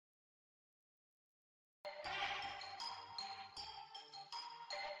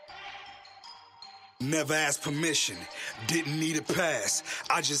Never asked permission, didn't need a pass.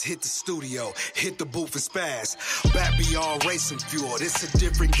 I just hit the studio, hit the booth and spaz. Back beyond racing fuel, it's a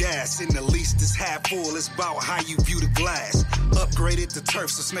different gas. In the least it's half full, it's about how you view the glass. Upgraded the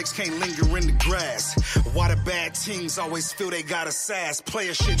turf so snakes can't linger in the grass. Why the bad teams always feel they got a sass.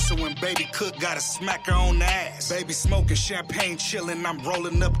 Player shit so when Baby Cook gotta smack her on the ass. Baby smoking champagne chillin', I'm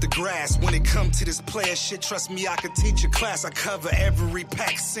rolling up the grass. When it come to this player shit, trust me I can teach a class. I cover every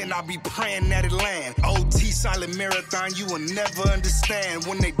pack sin, I be praying that it land. OT silent marathon, you will never understand.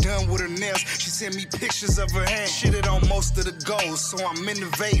 When they done with her nails, she sent me pictures of her hand. Shitted on most of the goals, so I'm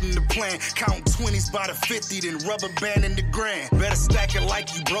innovating the plan. Counting 20s by the 50, then rubber banding the grand. Better stack it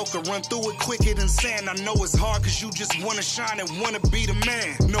like you broke or run through it quicker than sand. I know it's hard cause you just wanna shine and wanna be the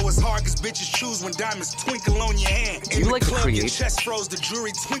man. Know it's hard cause bitches choose when diamonds twinkle on your hand. In the club, your chest froze, the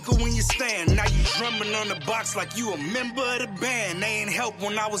jury twinkle when you stand. Now you drumming on the box like you a member of the band. They ain't help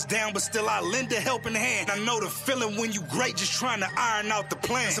when I was down, but still I lend a helping hand. I know the feeling when you great, just trying to iron out the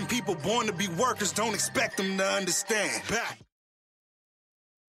plan. Some people born to be workers, don't expect them to understand. Back.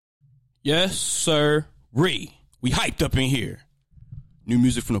 Yes, sir. We hyped up in here. New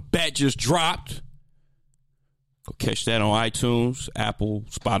music from the Bat just dropped. Go catch that on iTunes, Apple,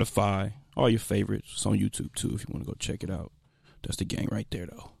 Spotify, all your favorites. It's on YouTube too if you want to go check it out. That's the gang right there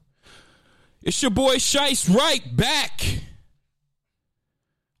though. It's your boy Shice right back.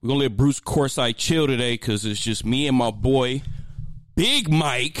 We're going to let Bruce Courtside chill today because it's just me and my boy, Big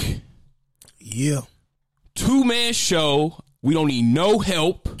Mike. Yeah. Two-man show. We don't need no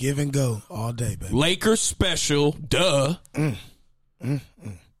help. Give and go all day, baby. Lakers special. Duh.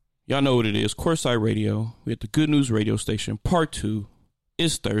 Y'all know what it is. Courtside Radio. We at the Good News radio station. Part 2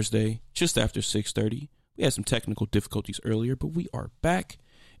 is Thursday, just after 6:30. We had some technical difficulties earlier, but we are back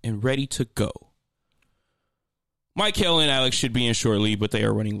and ready to go. Mike, Hale, and Alex should be in shortly, but they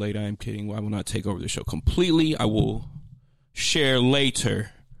are running late. I am kidding. I will not take over the show completely. I will share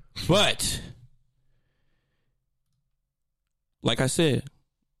later. But, like I said,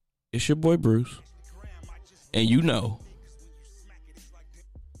 it's your boy Bruce. And you know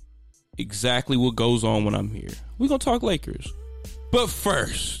exactly what goes on when I'm here. We're going to talk Lakers. But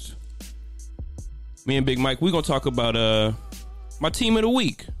first, me and Big Mike, we're going to talk about my team of the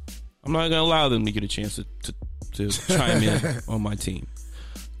week. I'm not going to allow them to get a chance to chime in on my team.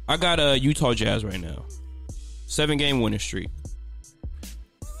 I got Utah Jazz right now. 7-game winning streak.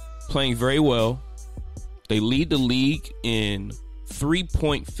 Playing very well. They lead the league in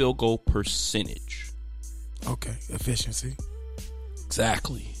 3-point field goal percentage. Okay, efficiency.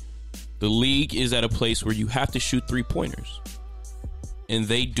 Exactly. The league is at a place where you have to shoot 3-pointers. And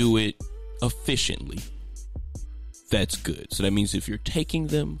they do it efficiently. That's good. So that means if you're taking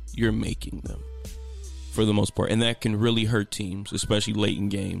them, you're making them. For the most part. And that can really hurt teams, especially late in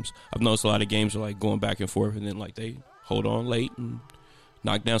games. I've noticed a lot of games are like going back and forth and then like they hold on late and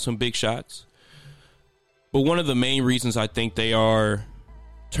knock down some big shots. But one of the main reasons I think they are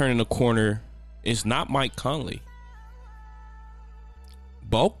turning the corner is not Mike Conley.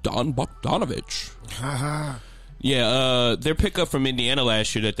 Bogdanovich. Yeah, their pickup from Indiana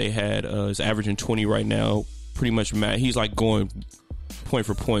last year that they had is averaging 20 right now. Pretty much mad. He's like going point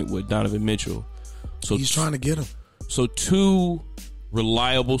for point with Donovan Mitchell. So he's trying to get him. So 2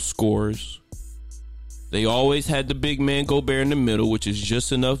 reliable scorers. They always had the big man Gobert in the middle, which is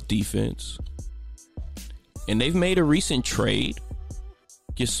just enough defense. And they've made a recent trade.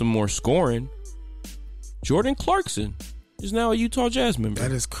 Get some more scoring. Jordan Clarkson is now a Utah Jazz member.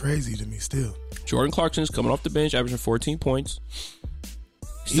 That is crazy to me still. Jordan Clarkson is coming off the bench, averaging 14 points.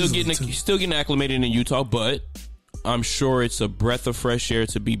 Still getting acclimated in Utah, but I'm sure it's a breath of fresh air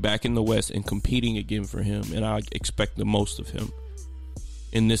to be back in the West and competing again for him, and I expect the most of him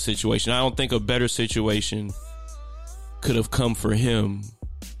in this situation. I don't think a better situation could have come for him.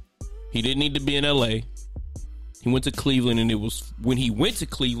 He didn't need to be in LA. He went to Cleveland, and it was when he went to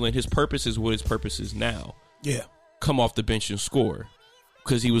Cleveland, his purpose is what his purpose is now. Yeah. Come off the bench and score.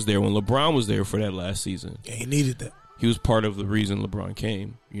 Because he was there when LeBron was there for that last season. Yeah, he needed that. He was part of the reason LeBron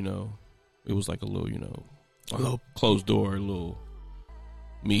came, you know. It was like a little, you know, closed door, a little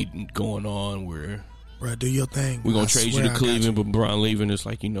meeting going on where, bro, do your thing. We're going to trade you to Cleveland, but LeBron leaving. It's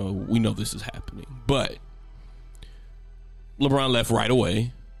like, you know, we know this is happening. But LeBron left right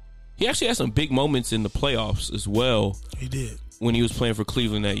away. He actually had some big moments in the playoffs as well. He did. When he was playing for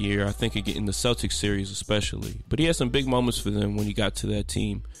Cleveland that year, I think in the Celtics series especially. But he had some big moments for them when he got to that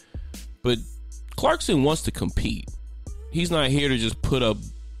team. But Clarkson wants to compete. He's not here to just put up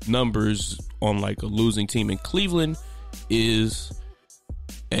numbers on like a losing team. And Cleveland is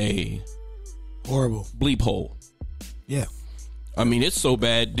a horrible bleep hole. Yeah. I mean, it's so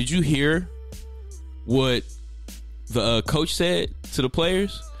bad. Did you hear what the coach said to the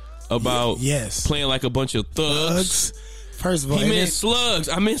players about playing like a bunch of thugs? First of all, he meant slugs.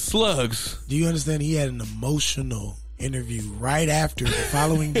 I meant slugs. Do you understand? He had an emotional interview right after the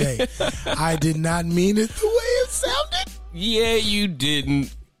following day. I did not mean it the way it sounded. Yeah, you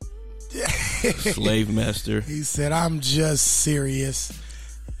didn't. Slave master. He said, "I'm just serious.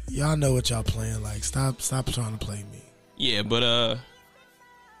 Y'all know what y'all playing like. Stop trying to play me." Yeah, but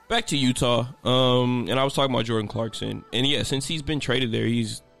back to Utah. And I was talking about Jordan Clarkson, and yeah, since he's been traded there,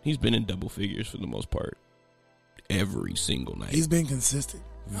 he's been in double figures for the most part every single night. He's been consistent.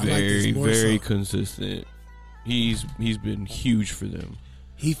 Very consistent. He's been huge for them.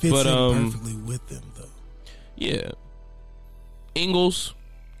 He fits in perfectly with them, though. Yeah. Ingles,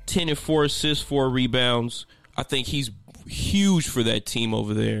 10 and 4 assists, 4 rebounds. I think he's huge for that team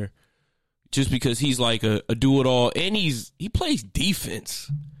over there, just because he's like a do-it-all, and he plays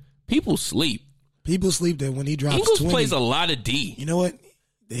defense. People sleep that when he drops Ingles 20, plays a lot of D. You know what?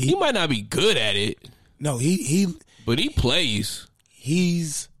 He might not be good at it. No, but he plays.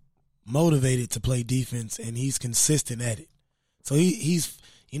 He's motivated to play defense, and he's consistent at it. So he's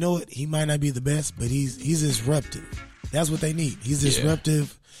you know what? He might not be the best, but he's disruptive. That's what they need. He's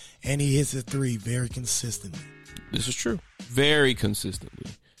disruptive, and he hits a three very consistently. This is true. Very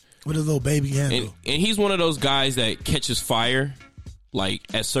consistently. With a little baby handle. And he's one of those guys that catches fire, like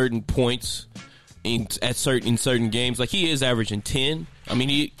at certain points in certain games. Like he is averaging 10. I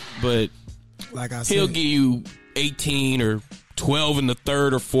mean, like I said, he'll give you 18 or 12 in the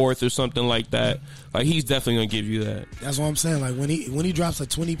third or fourth or something like that. Like he's definitely gonna give you that. That's what I'm saying. Like when he drops a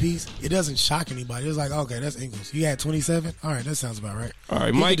 20 piece, it doesn't shock anybody. It's like, okay, that's Ingles. You had 27. All right, that sounds about right. All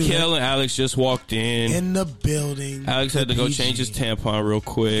right, Michael and Alex just walked in the building. Alex had to go change his tampon real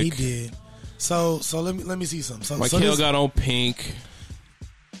quick. He did. So let me see something. So Michael got on pink.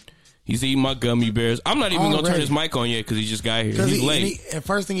 He's eating my gummy bears. I'm not even gonna turn his mic on yet because he just got here. He's late. And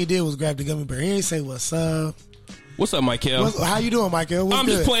first thing he did was grab the gummy bear. He ain't say what's up. What's up, Michael? How you doing, Michael? I'm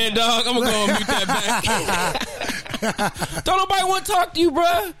just playing, dog. I'm going to go and mute that back. Don't nobody want to talk to you,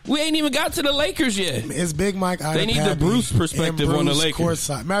 bruh. We ain't even got to the Lakers yet. It's Big Mike. They need the Bruce perspective on the Lakers.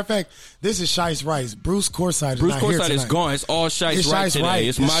 Courtside. Matter of fact, this is Shice Rice. Bruce Courtside is Bruce not Courtside here tonight. is gone. It's all Shice Rice today. Right.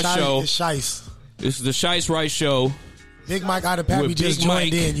 It's my show. It's Shice. It's the Shice Rice show. Big Mike out of Pappy just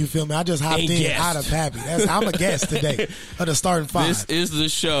joined in. You feel me? I just hopped in out of Pappy. I'm a guest today of the starting five. This is the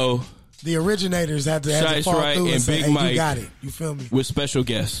show. The originators had to fall through and say, Big Mike, you got it. You feel me? With special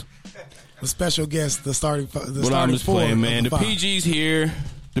guests. With special guests, the starting what I'm just playing, man. The PG's here.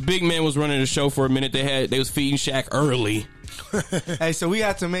 The big man was running the show for a minute. They was feeding Shaq early. Hey, so we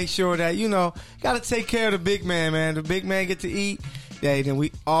have to make sure that, got to take care of the big man. The big man get to eat. Yeah, then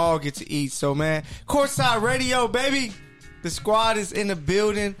we all get to eat. So, man, Courtside Radio, baby. The squad is in the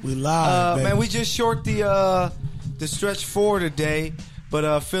building. We live, baby. Man, we just short the stretch 4 today.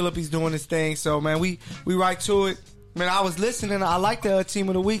 But Philip, he's doing his thing. So, man, we right to it. Man, I was listening. I like the team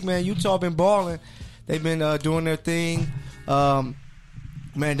of the week, man. Utah been balling. They've been doing their thing. Man,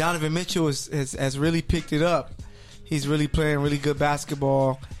 Donovan Mitchell has really picked it up. He's really playing really good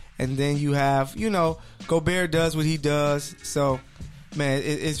basketball. And then you have, Gobert does what he does. So, man,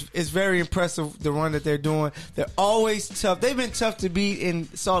 it's very impressive, the run that they're doing. They're always tough. They've been tough to beat in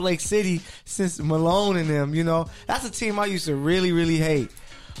Salt Lake City since Malone and them, That's a team I used to really, really hate.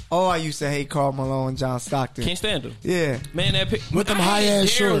 Oh, I used to hate Karl Malone and John Stockton. Can't stand them. Yeah. Man, with them high-ass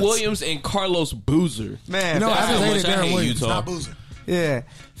shorts. Darren Williams and Carlos Boozer. Man. I just hated Darren Williams, Utah. not Boozer. Yeah.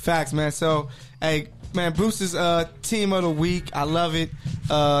 Facts, man. So, hey, man, Bruce's team of the week. I love it.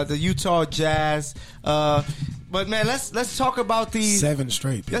 The Utah Jazz. But man, let's talk about these 7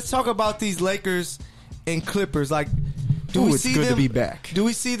 straight. Let's talk about these Lakers and Clippers. Like, it's good to be back. Do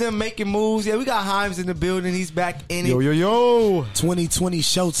we see them making moves? Yeah, we got Himes in the building. He's back in it. Yo. 2020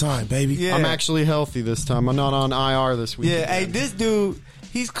 showtime, baby. Yeah. I'm actually healthy this time. I'm not on IR this week. Yeah, hey, this dude,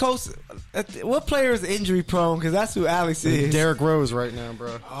 he's close. What player is injury prone? Because that's who Alex is. Derrick Rose right now, bro.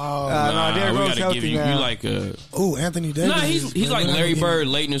 No, Derrick Rose healthy now. You like a... Oh, Anthony Davis. Nah, he's like Larry Bird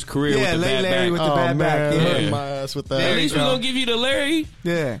late in his career with the bad Larry back. with the bad back. Hurting Yeah. my ass with that. At least we're going to give you the Larry.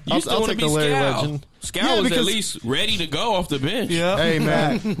 Yeah. You still I'll want to take be the Larry Scal. legend. Scal was at least ready to go off the bench. Yeah. Hey,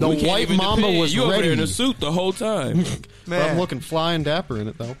 man. The We can't White even Mamba depend. was you over there ready. in a suit the whole time. Man. I'm looking flying dapper in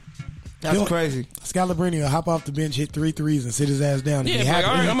it, though. That's crazy. Scalabrini will hop off the bench, hit 3 threes, and sit his ass down. Yeah, And be like, happy.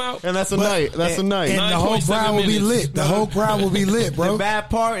 all right, I'm out. And that's a night. That's a night. And the whole 9.7 crowd will be minutes. lit. The whole crowd will be lit, bro. The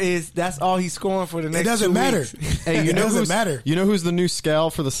bad part is that's all he's scoring for the next 2 weeks. It doesn't matter. Hey, It doesn't matter. You know who's the new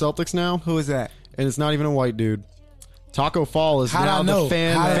Scal for the Celtics now? Who is that? And it's not even a white dude. Taco Fall is How'd I now know? the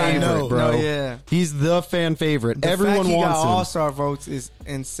fan How did I favorite, know? bro. No, yeah. He's the fan favorite. The Everyone fact he wants got him. All-Star votes is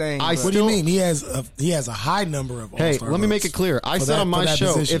insane. I bro. What do you mean? He has a high number of Hey, All-Star let me make votes it clear. I for said that- on my for that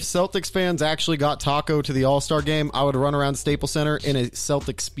show, position. if Celtics fans actually got Taco to the All-Star game, I would run around Staples Center in a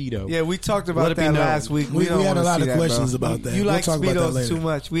Celtic Speedo. Yeah, we talked Let about it be that known. last week. We don't had a wanna lot see of that, questions bro. about that. You We'll like talk about that Speedos later. too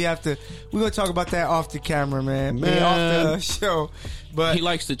much. We're gonna talk about that off the camera, man. Man. Off the show. But He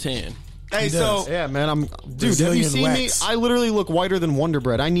likes to tan. hey, He so does. Yeah, man. Dude, have you Brazilian seen wax. me? I literally look whiter than Wonder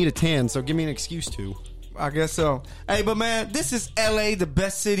Bread. I need a tan, so give me an excuse to. I guess so. Hey, but man, this is LA, the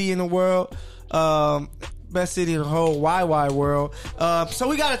best city in the world. Best city in the whole wide world. So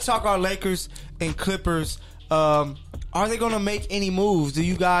we got to talk our Lakers and Clippers. Are they going to make any moves? Do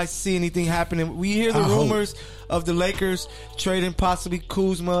you guys see anything happening? We hear the I hope. rumors of the Lakers trading possibly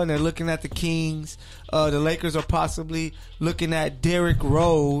Kuzma, and they're looking at the Kings. The Lakers are possibly looking at Derrick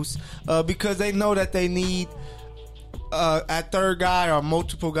Rose because they know that they need at third guy or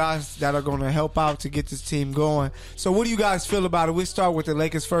multiple guys that are going to help out to get this team going. So what do you guys feel about it? We'll start with the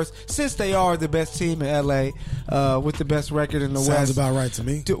Lakers first, since they are the best team in LA with the best record in the Sounds West. about right to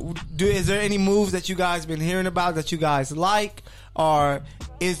me. Is there any moves that you guys been hearing about that you guys like, or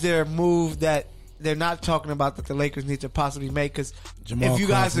is there a move that they're not talking about that the Lakers need to possibly make? Because Jamal if you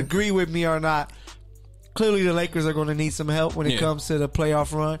guys Crawford. agree with me or not, clearly the Lakers are going to need some help when it Yeah. comes to the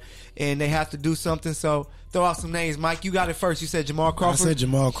playoff run, and they have to do something. So throw out some names. Mike, you got it first. You said Jamal I Crawford. said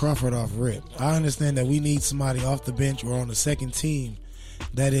Jamal Crawford off rip. I understand that we need somebody off the bench or on the second team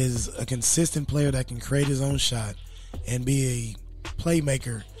that is a consistent player that can create his own shot and be a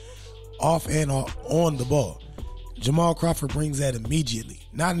playmaker off and on the ball. Jamal Crawford brings that immediately.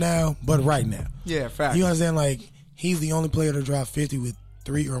 Not now, but right now. Yeah, fact. You understand? Like, he's the only player to drop 50 with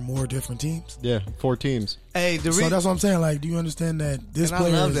 3 or more different teams. Yeah, 4 teams. Hey, the So that's what I'm saying. Like, do you understand that this and I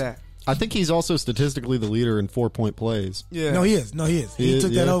player love is, that. I think he's also statistically the leader in 4-point plays. Yeah. No, he is. He is,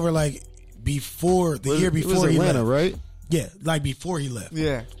 took that yeah. over like before the year It was before he Atlanta, left. right? Yeah, like before he left.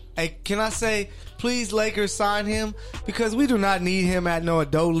 Yeah. Hey, can I say, please, Lakers, sign him? Because we do not need him at no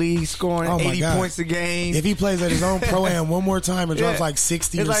adult league scoring Oh, my 80 God. points a game. If he plays at his own pro-am one more time and drops Yeah. like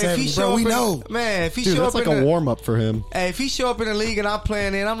 60 It's or like if he 70, show bro, up we in- know. Man, if he Dude, show that's up like in a the, warm-up for him. Hey, if he show up in the league and I'm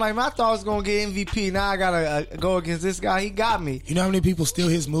playing in, I'm like, man, I thought I was going to get MVP. Now I got to go against this guy. He got me. You know how many people steal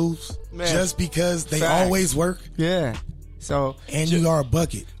his moves Man. just because they Facts. always work Yeah. So and you are a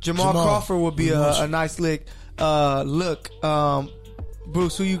bucket? Jamal Crawford would be we want you. a nice look.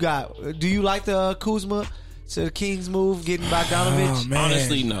 Bruce, who you got? Do you like the Kuzma to the Kings move, getting Bogdanovich? Oh, man.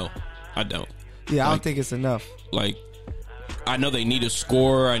 Honestly, no, I don't. Yeah, I don't Like- think it's enough. Like, I know they need a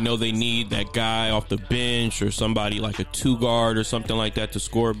scorer. I know they need that guy off the bench or somebody like a 2 guard or something like that to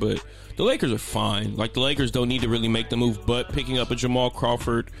score. But the Lakers are fine. Like, the Lakers don't need to really make the move, but picking up a Jamal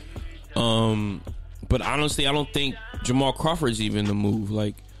Crawford. But honestly, I don't think Jamal Crawford's even the move.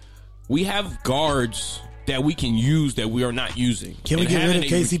 Like, we have guards that we can use that we are not using. Can we And get rid of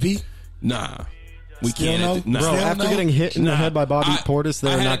having a- KCP? Nah. We Still can't. no? Nah. Bro, Still after no? getting hit in the head by Bobby Portis,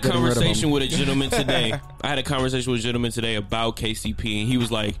 they're I had not a getting rid of him. conversation with a gentleman today. I had a conversation with a gentleman today about KCP, and he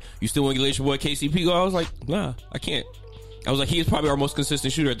was like, "You still want to let your boy KCP go?" I was like, "Nah, I can't." I was like, "He is probably our most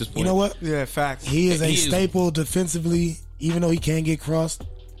consistent shooter at this point." You know what? Yeah, facts. He is a He is- staple defensively, even though he can get crossed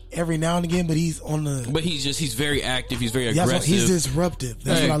every now and again, but he's on the... But he's very active. He's very That's what, aggressive. he's disruptive.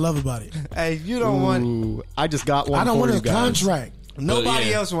 That's Hey. what I love about it. Hey, you don't want Ooh, I just got one I don't for want you his guys. contract. nobody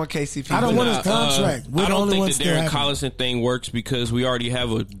yeah. else want KCP. I don't but want his contract. We're I the don't only think ones the still Darren having it. Collison thing works because we already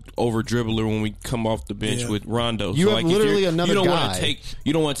have a over dribbler when we come off the bench Yeah. with Rondo. You have if literally you're- another you don't guy. Want to take,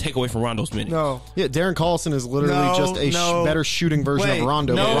 you don't want to take away from Rondo's minutes. No. Yeah, Darren Collison is literally No, just a no. better shooting version Wait, of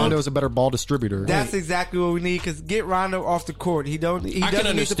Rondo, no. but Rondo is a better ball distributor. That's exactly what we need, because get Rondo off the court. He I doesn't can need to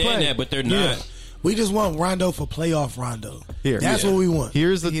understand play. that, but they're Yeah. not. We just want Rondo for playoff Rondo. Here. That's Yeah. what we want.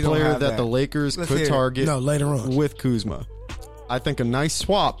 Here's the He don't player have that that. the Lakers Let's could hear it. target No, later on. with Kuzma. I think a nice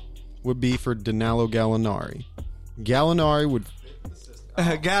swap would be for Danilo Gallinari. Gallinari would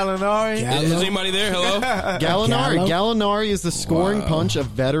Gallinari. Gallo. Is anybody there? Hello. Gallinari. Gallo? Gallinari is the scoring punch, a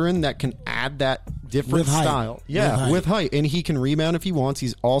veteran that can add that different With height. style. Yeah, With with height. And he can rebound if he wants.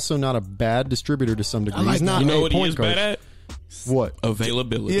 He's also not a bad distributor to some degree. like He's not that. You know a what he point is guard. bad at? What?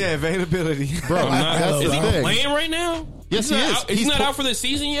 Availability. Yeah, availability. Bro, that's Is the he thing. playing right now? Yes, he's he not is. Out, he's He's not pl- out for the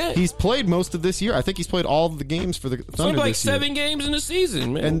season yet. He's played most of this year. I think he's played all of the games for the played Thunder like this year. 7 games in the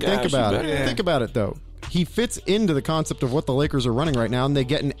season, man. And think Gosh, about you it. better- Think about it, though. He fits into the concept of what the Lakers are running right now, and they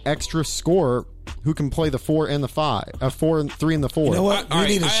get an extra scorer who can play the 4 and the 5, 4 and 3 and the 4. You know what? All We right,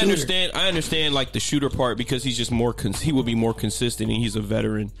 need a shooter. I understand like the shooter part because he's just more. He will be more consistent and he's a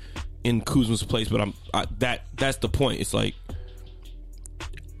veteran in Kuzma's place. But that's the point. It's like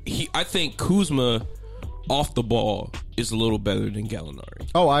I think Kuzma off the ball is a little better than Gallinari.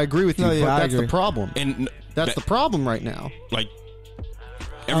 Oh, I agree with you, No, yeah, but I that's agree. the problem. And That's the problem right now. like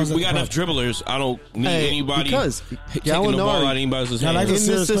How's we that got enough dribblers. I don't need anybody because taking the ball Gallinari- out of anybody's Yeah, hands. like In a this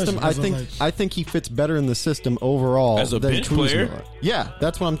serious system, question. I That's think what he fits better in the system overall As a than bench Kuzma. player? Yeah,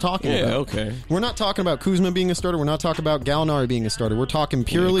 that's what I'm talking Yeah, about. okay. We're not talking about Kuzma being a starter. We're not talking about Gallinari being a starter. We're talking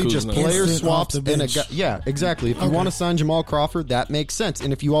purely just Kuzma. player Instant swaps off the and a bench. guy. Yeah, exactly. If you Okay. want to sign Jamal Crawford, that makes sense.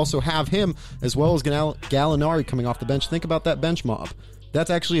 And if you also have him as well as Gallinari coming off the bench, think about that bench mob. That's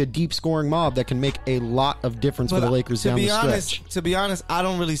actually a deep scoring mob that can make a lot of difference for the Lakers down the stretch. To be honest, I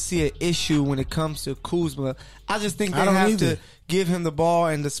don't really see an issue when it comes to Kuzma. I just think I they don't have either. to give him the ball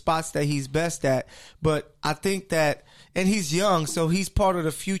in the spots that he's best at. But I think that, and he's young, so he's part of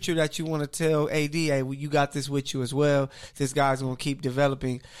the future that you want to tell AD, hey, well, you got this with you as well. This guy's going to keep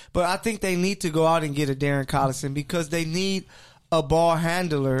developing. But I think they need to go out and get a Darren Collison because they need a ball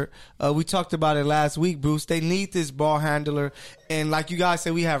handler. We talked about it last week, Bruce. They need this ball handler. And like you guys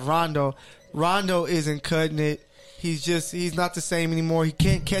said, we have Rondo. Rondo isn't cutting it. He's not the same anymore. He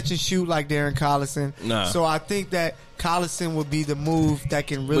can't catch and shoot like Darren Collison. Nah. So I think that Collison would be the move that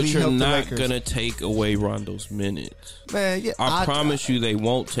can really But you're help the not Lakers. gonna take away Rondo's minutes. Man, yeah, I promise you, they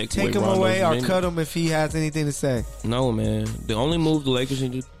won't take away him Rondo's away or minutes. cut him if he has anything to say. No, man. The only move the Lakers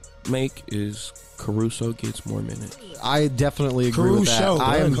need to make is Caruso gets more minutes. I definitely agree with that. Caruso,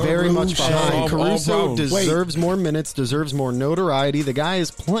 I am bro. very much Caruso. behind. All Caruso problems. deserves more minutes, deserves more notoriety. The guy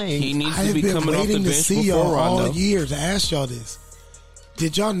is playing. He needs I to have be been coming off the waiting to bench see before y'all Rondo. all year to ask y'all this.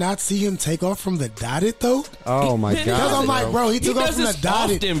 Did y'all not see him take off from the dotted though? Oh my Because god! Because I'm like, bro, he took He off does from the this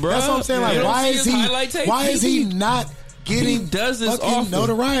dotted. often, bro. That's what I'm saying. You Like, don't why see is his he? highlight tape? Why is he not getting He does this fucking often.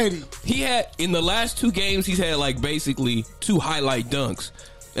 notoriety? He had in the last 2 games, he's had like basically 2 highlight dunks,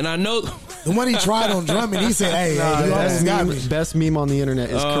 and I know. The one he tried on Drummond, he said, "Hey, Nah, hey, you almost got me." Best meme on the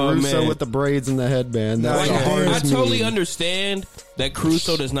internet is Oh, Caruso man. with the braids and the headband. That's Like, the I hardest totally meme. understand that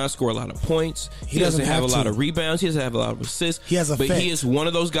Caruso does not score a lot of points. He doesn't doesn't have a have lot to. of rebounds. He doesn't have a lot of assists. He has but effect. he is one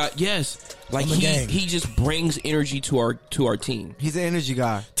of those guys. Yes, like On the game. he just brings energy to our team. He's an energy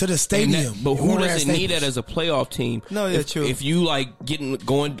guy. To the And stadium. but who When we're at doesn't need Staples. that as a playoff team? No, yeah, if, true. If you like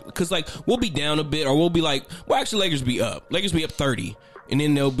going, because like we'll be down a bit, or we'll be like, well, actually, Lakers be up. Lakers be up 30, and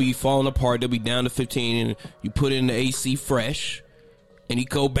then they'll be falling apart. They'll be down to 15, and you put in the AC fresh, and you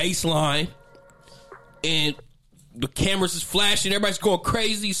go baseline, and the cameras is flashing, everybody's going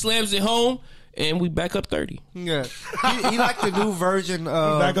crazy. He slams it home, and we back up 30. Yeah, he like the new version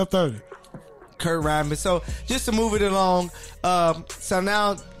of Back up 30. Kurt Rambis. So just to move it along, so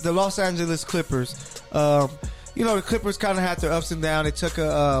now the Los Angeles Clippers, the Clippers kind of had their ups and downs. They took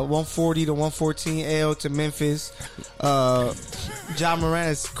a 140 to 114 L to Memphis. John Moran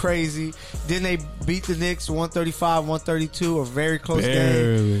is crazy. Then they beat the Knicks 135-132, a very close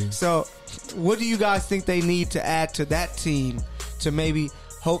game. So what do you guys think they need to add to that team to maybe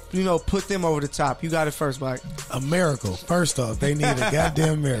put them over the top? You got it first, Mike. A miracle. First off, they need a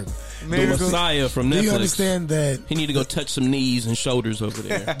goddamn miracle. The Miracle. Messiah from Netflix. Do you understand that He need to go touch some knees and shoulders over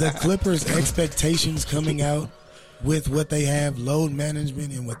there. the Clippers' expectations coming out with what they have, load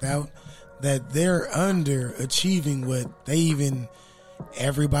management and without, that they're underachieving what they even.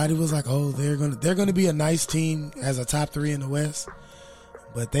 Everybody was like, "Oh, they're gonna be a nice team as a top 3 in the West,"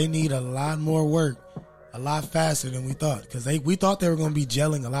 but they need a lot more work, a lot faster than we thought, because we thought they were going to be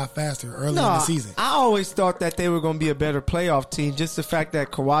gelling a lot faster early in the season. I always thought that they were going to be a better playoff team. Just the fact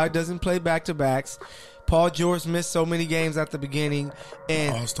that Kawhi doesn't play back-to-backs. Paul George missed so many games at the beginning.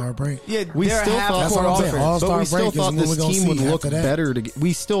 And All-Star break. yeah, We they're still a thought- That's what I'm half-court saying. offense. All-Star But we still break is thought when this we're gonna team see would look after that. better.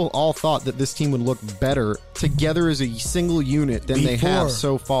 We still all thought that this team would look better together as a single unit than they Before. have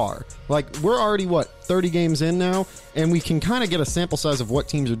so far. Like, we're already, 30 games in now, and we can kind of get a sample size of what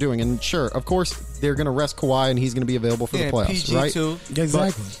teams are doing. And sure, of course, they're going to rest Kawhi, and he's going to be available for Yeah, the playoffs, PG right? too.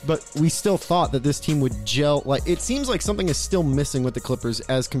 Exactly. But we still thought that this team would gel. Like, it seems like something is still missing with the Clippers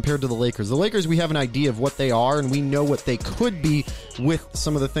as compared to the Lakers. The Lakers, we have an idea of what they are, and we know what they could be with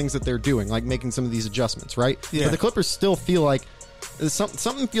some of the things that they're doing, like making some of these adjustments, right? Yeah. But the Clippers still feel like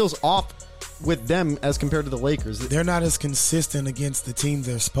something feels off with them as compared to the Lakers. They're not as consistent against the teams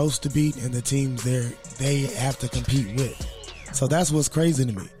they're supposed to beat and the teams they have to compete with. So that's what's crazy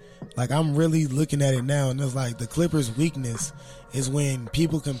to me. Like, I'm really looking at it now, and it's like the Clippers' weakness is when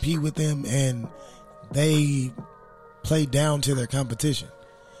people compete with them and they play down to their competition.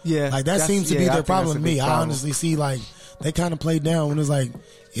 Yeah, Like, that that's- seems to yeah, be I their think that's problem a to big me. I problem. honestly see, like, they kind of play down when it's like,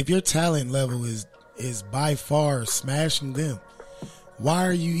 if your talent level is by far smashing them, why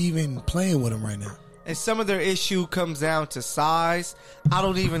are you even playing with them right now? And some of their issue comes down to size. I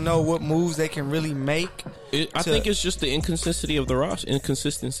don't even know what moves they can really make. I think it's just the inconsistency of the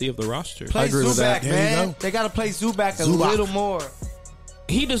roster. Play agree with that. Zubac, There you man. go. They got to play Zubac a little more.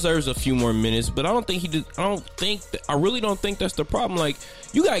 He deserves a few more minutes, but I really don't think that's the problem. Like,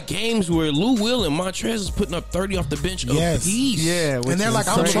 you got games where Lou Will and Montrez is putting up 30 off the bench Yes. apiece. Yeah, which And they're is like,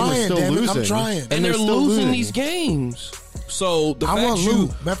 I'm crazy. trying, Still damn it, I'm losing. trying. And they're still losing these games. So the I fact want Lou.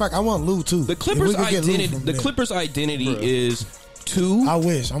 Matter of fact, I want Lou too. the If Clippers we could get Lou identity, from the them. Clippers identity is two I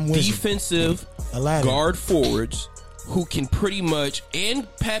wish. I'm wishing. defensive Aladdin. guard forwards who can pretty much, and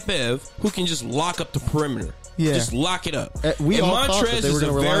Pat Bev, who can just lock up the perimeter. Yeah. Just lock it up. We and all thought that they were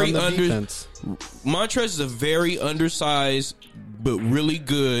going to rely on the defense. Montrez is a very undersized but really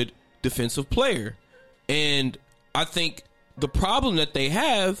good defensive player. And I think the problem that they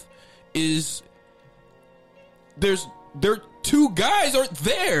have is their two guys aren't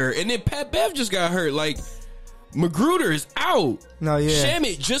there. And then Pat Bev just got hurt. Like, Magruder is out. No, yeah.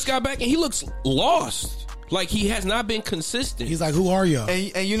 Shamit just got back and he looks lost. Like, he has not been consistent. He's like, who are y'all?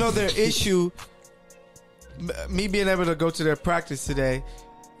 And you know their issue, me being able to go to their practice today,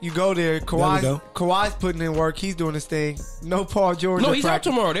 you go there, go. Kawhi's putting in work, he's doing his thing. No Paul George. No, at he's out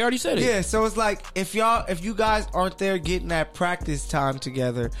practice. tomorrow. They already said it. Yeah, so it's like if you guys aren't there getting that practice time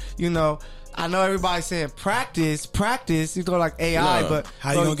together, you know, I know everybody's saying practice, you go like AI, No. but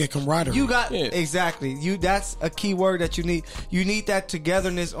How you gonna get camaraderie? You got Yeah. exactly. That's a key word that you need. You need that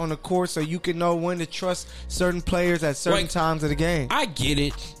togetherness on the court so you can know when to trust certain players at certain Like, times of the game. I get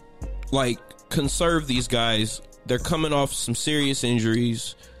it. Like, conserve these guys. They're coming off some serious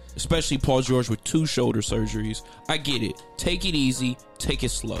injuries, especially Paul George with 2 shoulder surgeries. I get it. Take it easy. Take it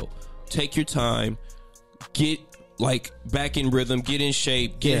slow. Take your time. Get like back in rhythm. Get in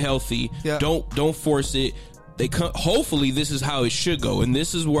shape. Get healthy. Yeah. Don't force it. Hopefully this is how it should go, and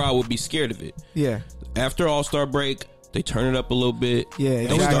this is where I would be scared of it. Yeah. After All-Star break, they turn it up a little bit. Yeah, They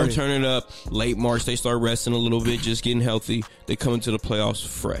exactly. start turning it up. Late March, they start resting a little bit, just getting healthy. They come into the playoffs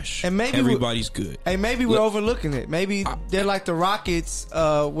fresh. And maybe everybody's good. Hey, maybe we're Look- overlooking it. Maybe they're like the Rockets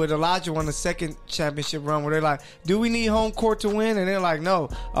with Elijah won the second championship run where they're like, do we need home court to win? And they're like, no.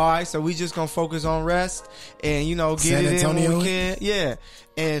 All right, so we just going to focus on rest and, you know, get San it in when Antonio? we can. Yeah.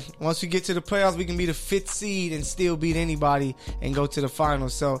 And once we get to the playoffs, we can be the 5th seed and still beat anybody and go to the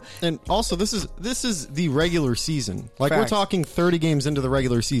finals. So, And also, this is the regular season. Like, we're Facts. talking 30 games into the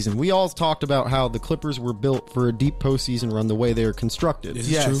regular season. We all talked about how the Clippers were built for a deep postseason run the way they're constructed. This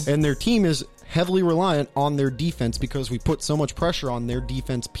is Yes. true. And their team is heavily reliant on their defense because we put so much pressure on their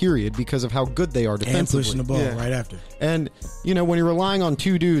defense, period, because of how good they are And defensively. pushing the ball Yeah. right after. And, you know, when you're relying on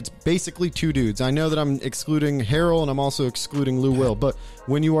 2 dudes, basically 2 dudes, I know that I'm excluding Harrell and I'm also excluding Lou Will, but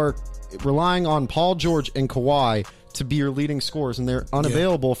when you are relying on Paul George and Kawhi to be your leading scorers and they're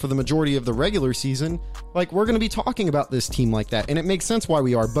unavailable for the majority of the regular season, like, we're going to be talking about this team like that. And it makes sense why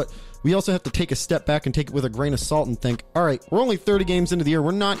we are, but we also have to take a step back and take it with a grain of salt and think, all right, we're only 30 games into the year.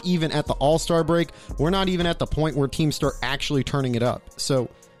 We're not even at the All-Star break. We're not even at the point where teams start actually turning it up. So,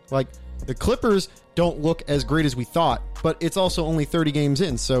 like, the Clippers don't look as great as we thought, but it's also only 30 games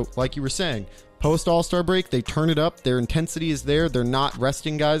in. So, like you were saying, post All-Star break, they turn it up. Their intensity is there. They're not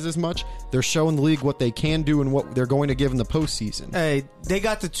resting guys as much. They're showing the league what they can do and what they're going to give in the postseason. hey, they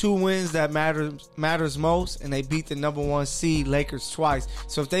got the 2 wins that matters most, and they beat the number 1 seed Lakers twice.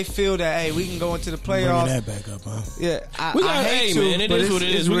 So if they feel that, hey, we can go into the Bringing playoffs, that back up, huh? yeah, I hate hey, to, man, it but is it's- what it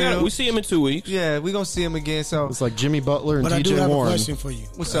it's is. real. We see him in 2 weeks. Yeah, we're going to see him again. So It's like Jimmy Butler and But I do TJ have Warren. a question for you.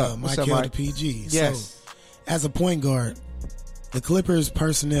 What's up? What's up, Michael Mike? the PG. Yes. So, as a point guard, the Clippers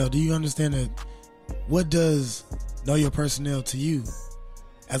personnel, do you understand that? What does know your personnel to you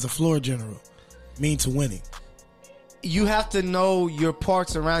as a floor general mean to winning? you have to know your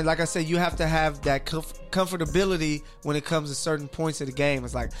parts around. Like I said, you have to have that comfortability when it comes to certain points of the game.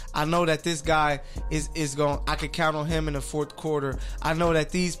 It's like, I know that this guy is going, I can count on him in the fourth quarter. I know that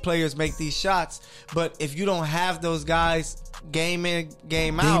these players make these shots, but if you don't have those guys game in,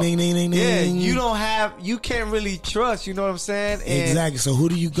 game out, ding, ding, ding, yeah, ding. you can't really trust, you know what I'm saying? And, Exactly. So who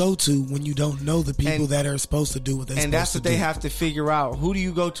do you go to when you don't know the people that are supposed to do what they're supposed to do? and that's what they have to figure out. Who do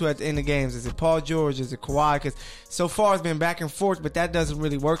you go to at the end of games? Is it Paul George? Is it Kawhi? Because so far it's been back and forth, but that doesn't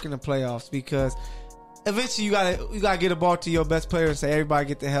really work in the playoffs because eventually you gotta get a ball to your best player and say, everybody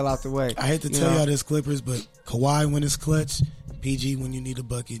get the hell out the way. I hate to tell y'all this, Clippers, but Kawhi when it's clutch, PG when you need a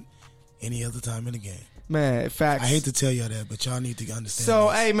bucket, any other time in the game. Man, facts. I hate to tell y'all that, but y'all need to understand. So,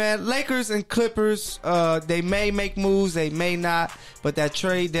 this. hey, man, Lakers and Clippers, they may make moves, they may not, but that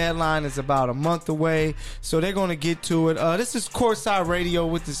trade deadline is about a month away, so they're going to get to it. This is Courtside Radio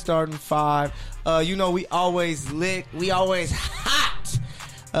with the starting five. You know, we always lit, we always hot.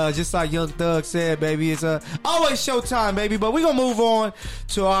 Just like Young Thug said, baby, it's always showtime, baby. But we're going to move on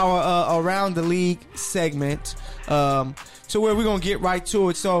to our Around the League segment, to where we're going to get right to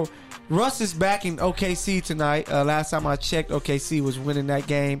it. So, Russ is back in OKC tonight. Last time I checked, OKC was winning that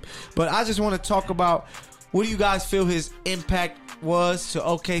game. But I just want to talk about, what do you guys feel his impact was to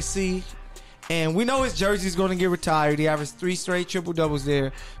OKC? And we know his jersey's going to get retired. He averaged 3 straight triple-doubles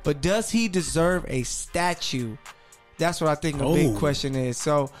there. But does he deserve a statue? That's what I think the big question is.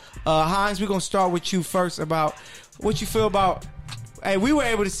 So, Hines, we're going to start with you first about what you feel about. Hey, we were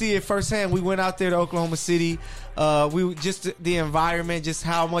able to see it firsthand. We went out there to Oklahoma City. We just the environment, just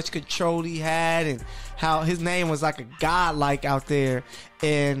how much control he had, and how his name was like a godlike out there.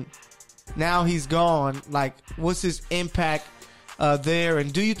 And now he's gone. Like, what's his impact there?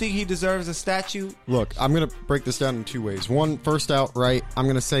 And do you think he deserves a statue? Look, I'm going to break this down in 2 ways. One, first out, right, I'm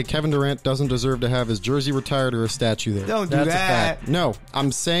going to say Kevin Durant doesn't deserve to have his jersey retired or a statue there. Don't do That's that. a fact. No,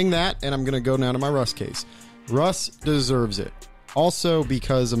 I'm saying that, and I'm going to go now to my Russ case. Russ deserves it. Also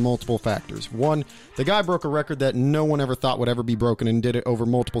because of multiple factors. One, the guy broke a record that no one ever thought would ever be broken and did it over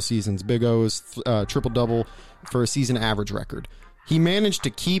multiple seasons. Big O's triple-double for a season average record. He managed to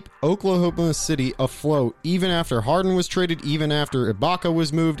keep Oklahoma City afloat even after Harden was traded, even after Ibaka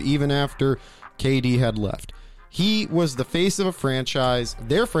was moved, even after KD had left. He was the face of a franchise,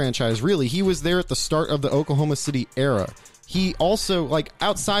 their franchise, really. He was there at the start of the Oklahoma City era. He also, like,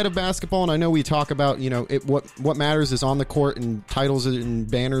 outside of basketball, and I know we talk about, what matters is on the court, and titles and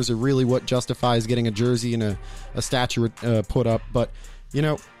banners are really what justifies getting a jersey and a statue put up, but,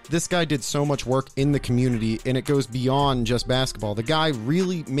 this guy did so much work in the community, and it goes beyond just basketball. The guy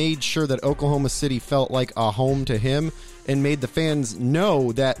really made sure that Oklahoma City felt like a home to him and made the fans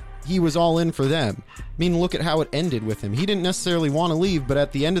know that he was all in for them. I mean, look at how it ended with him. He didn't necessarily want to leave, but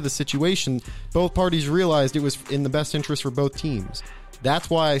at the end of the situation, both parties realized it was in the best interest for both teams. That's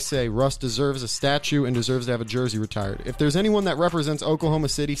why I say Russ deserves a statue and deserves to have a jersey retired. If there's anyone that represents Oklahoma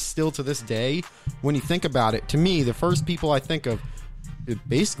City still to this day, when you think about it, to me, the first people I think of, it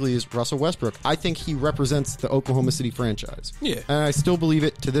basically is Russell Westbrook. I think he represents the Oklahoma City franchise. Yeah. And I still believe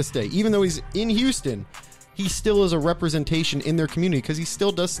it to this day. Even though he's in Houston, he still is a representation in their community because he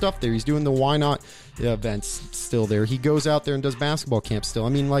still does stuff there. He's doing the Why Not events still there. He goes out there and does basketball camps still. I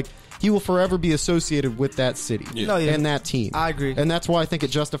mean, like, he will forever be associated with that city and that team. I agree. And that's why I think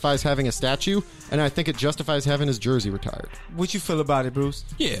it justifies having a statue, and I think it justifies having his jersey retired. What you feel about it, Bruce?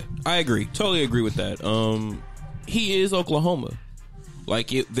 Yeah, I agree. Totally agree with that. He is Oklahoma. Like,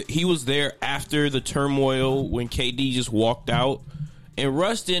 he was there after the turmoil when KD just walked out. And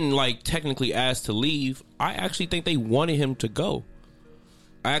Russ didn't, technically ask to leave. I actually think they wanted him to go.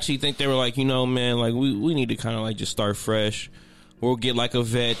 I actually think they were like, man, we need to kind of, just start fresh. We'll get, a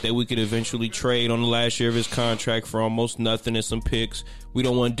vet that we could eventually trade on the last year of his contract for almost nothing and some picks. We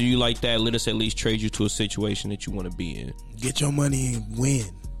don't want to do you like that. Let us at least trade you to a situation that you want to be in. Get your money and win.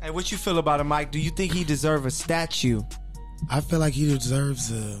 Hey, what you feel about it, Mike? Do you think he deserves a statue? I feel like he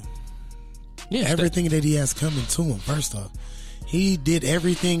deserves everything that he has coming to him, first off. He did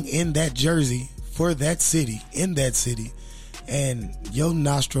everything in that jersey for that city, in that city. And your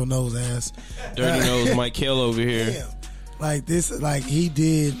nostril nose ass. Dirty nose Mike Hill over here. Damn. He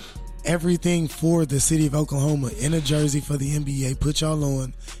did everything for the city of Oklahoma in a jersey for the NBA. Put y'all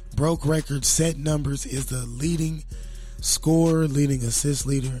on. Broke records, set numbers, is the leading scorer, leading assist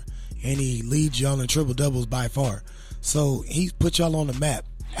leader, and he leads y'all in triple doubles by far. So he put y'all on the map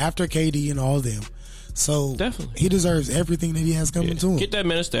after KD and all of them. So definitely, he deserves everything that he has coming to him. Get that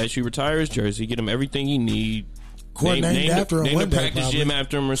man a statue, retire his jersey, get him everything he need. Named after him. Name one the day, practice probably. gym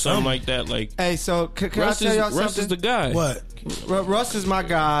after him or something like that. Hey, so can I tell y'all something? Russ is the guy. What? Russ is my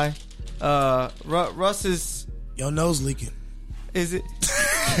guy. Russ is. Your nose leaking. Is it?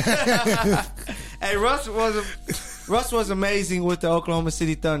 Hey, Russ was amazing with the Oklahoma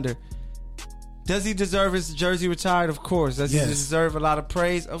City Thunder. Does he deserve his jersey retired? Of course. Does he deserve a lot of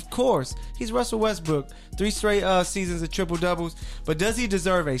praise? Of course. He's Russell Westbrook. 3 straight seasons of triple doubles. But does he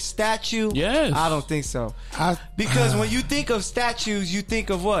deserve a statue? Yes. I don't think so. Because when you think of statues, you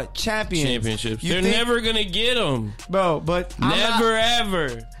think of what? Championships. They're never gonna get them, bro. But never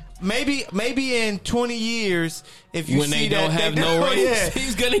ever. Maybe in 20 years, if you when see they don't have no rings,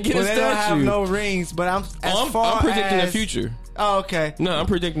 he's gonna get a statue. When they don't have no rings, but I'm predicting the future. Oh, okay. No, I'm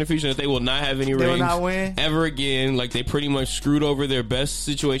predicting the future that they will not have any rings. They will not win ever again. Like, they pretty much screwed over their best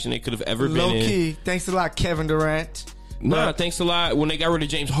situation they could have ever been in. Low key. Thanks a lot, Kevin Durant. Nah, thanks a lot. When they got rid of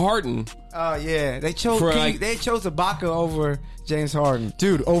James Harden, Oh yeah, they chose Ibaka over James Harden.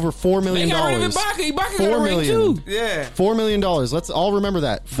 Dude, over $4 million. they got rid of Ibaka. Ibaka got a $4 ring million. too. Yeah, $4 million. Let's all remember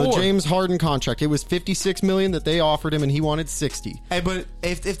that. The Four. James Harden contract. It was $56 million that they offered him, and he wanted $60. hey, but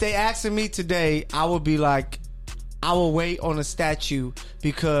if they asking me today, I would be like, I will wait on a statue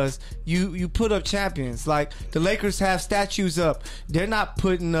because you put up champions. Like the Lakers have statues up. They're not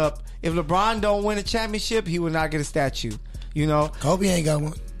putting up. If LeBron don't win a championship, he will not get a statue. You know, Kobe ain't got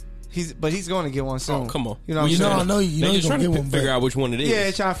one. he's going to get one soon. Oh, come on. You know, You know, what I I'm know saying? you know They he's just gonna trying get to one. figure But out which one it is. Yeah,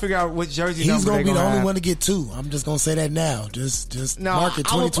 they're trying to figure out what jersey he's number gonna they be the only have. one to get 2. I'm just gonna say that now. Just No, mark it.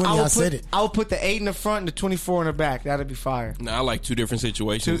 2020. I said it. I would put the 8 in the front and the 24 in the back. That'd be fire. Nah, I like two different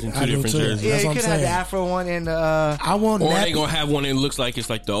situations and I two do different too. jerseys. Yeah, That's you what could I'm have the saying. Afro one and the I want Or that. they gonna have one that looks like it's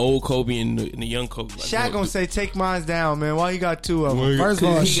like the old Kobe and the young Kobe. Like, Shaq gonna say, "Take mine down, man. Why you got 2 of them?" First of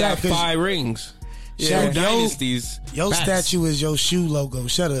all, he got Shaq, 5 rings. Yeah. Two dynasties. your Facts. statue is your shoe logo.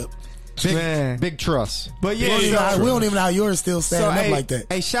 Shut up. Man. Big truss. But We yeah, don't even know- so, we don't even know how yours still standing up hey, like that.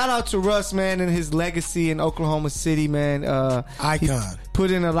 Hey, shout out to Russ, man, and his legacy in Oklahoma City, man. Icon. He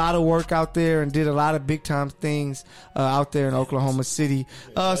put in a lot of work out there and did a lot of big time things out there in Oklahoma City.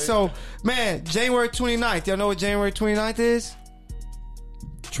 So, man, January 29th. Y'all know what January 29th is?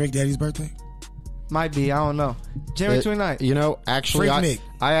 Trick Daddy's birthday. Might be. I don't know. January 29th. You know, actually, Freak Nick.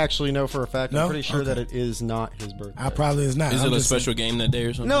 I actually know for a fact. No? I'm pretty sure Okay. that it is not his birthday. I probably is not. Is I'm it a just saying. special game that day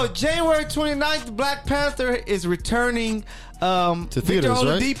or something? No, January 29th, Black Panther is returning. To Victor theaters,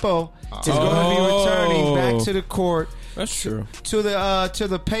 right? Oladipo is going to be returning back to the court That's true. to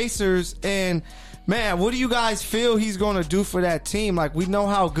the Pacers. And man, what do you guys feel he's going to do for that team? Like, we know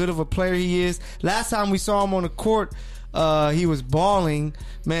how good of a player he is. Last time we saw him on the court, he was balling.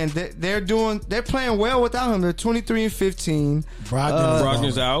 Man, they're playing well without him. They're 23-15.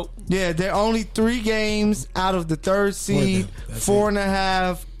 Brogdon's out. Yeah, they're only 3 games out of the 3rd seed, That's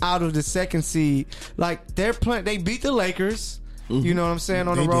 4.5 out of the 2nd seed. Like, they're playing. They beat the Lakers. You know what I'm saying,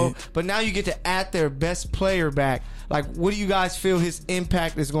 on the They road. did. But now you get to add their best player back. Like, what do you guys feel his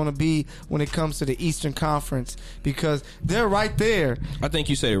impact is going to be when it comes to the Eastern Conference? Because they're right there. I think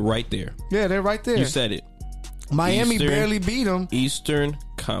you said it right there. Yeah, they're right there. You said it. Miami Eastern- barely beat them. Eastern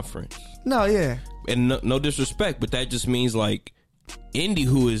Conference. No, yeah. And no disrespect, but that just means like Indy,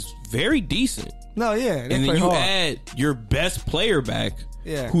 who is very decent. No, yeah. They And then play you hard. add your best player back,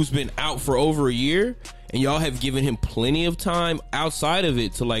 Yeah. who's been out for over a year, and y'all have given him plenty of time outside of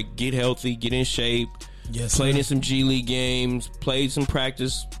it to like get healthy, get in shape, Yes, played sir. in some G League games, played some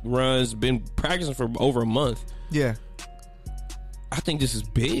practice runs, been practicing for over a month. Yeah. I think this is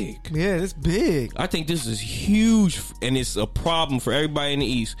big. Yeah, it's big. I think this is huge, and it's a problem for everybody in the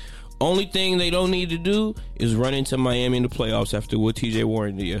East. Only thing they don't need to do is run into Miami in the playoffs after what TJ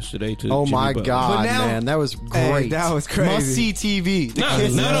Warren did yesterday to Oh Jimmy my Butler. God, But now- man, that was Hey, great. that was crazy. Must see TV. No,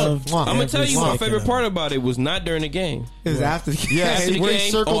 kids no. love I'm gonna tell you my every favorite second part about it was not during the game. It was after the game. Yeah, After the when he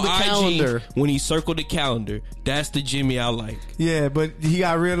game, circled on the IG, calendar. when he circled the calendar, that's the Jimmy I like. Yeah, but he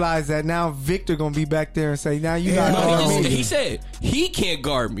got to realize that now Victor going to be back there and say, now you got Yeah, to No, guard he, me. he said he can't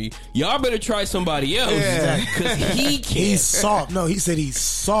guard me. Y'all better try somebody else Yeah. because he can't. He's soft. No, he said he's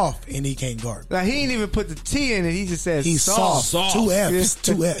soft and he can't guard. Like, he ain't even put the T in it. He just says He's soft. Soft. 2 F's.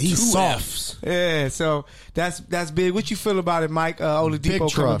 Yeah. 2 F. He's Two soft. Fs. Yeah, so that's big. What you feel about it, Mike? Oladipo Big coming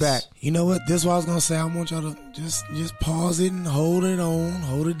trust. back. You know what? This is what I was gonna say. I want y'all to just pause it and hold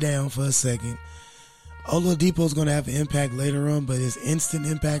it down for a second. Oladipo's gonna have an impact later on, but his instant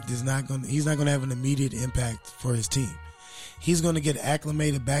impact is not gonna. He's not gonna have an immediate impact for his team. He's gonna get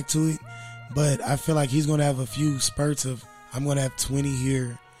acclimated back to it, but I feel like he's gonna have a few spurts of I'm gonna have 20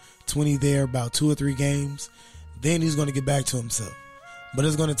 here, 20 there, about 2 or 3 games. Then he's gonna get back to himself. But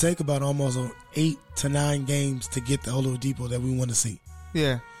it's gonna take about almost 8 to 9 games to get the Oladipo that we want to see.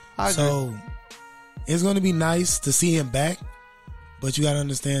 Yeah, I agree. So it's going to be nice to see him back, but you got to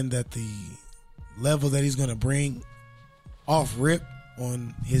understand that the level that he's going to bring off rip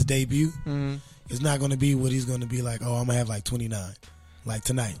on his debut Mm-hmm. is not going to be what he's going to be like. Oh, I'm gonna have like 29, like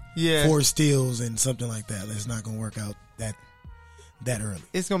tonight. Yeah. 4 steals and something like that. It's not going to work out that early.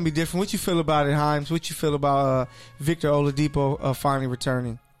 It's going to be different. What you feel about it, Himes? What you feel about Victor Oladipo finally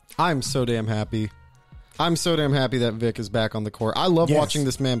returning? I'm so damn happy. I'm so damn happy that Vic is back on the court. I love Yes. watching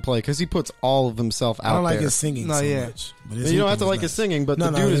this man play because he puts all of himself out I don't like there. his singing No, so yeah. much. But his You don't have hooping to like is his nice. singing, but No,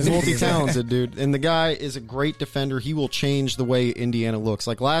 the no, dude is his hooping multi-talented, dude. And the guy is a great defender. He will change the way Indiana looks.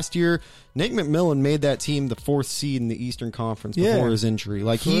 Like last year, Nate McMillan made that team the 4th seed in the Eastern Conference before Yeah. his injury.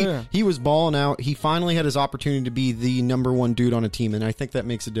 Like Yeah. he was balling out. He finally had his opportunity to be the number 1 dude on a team, and I think that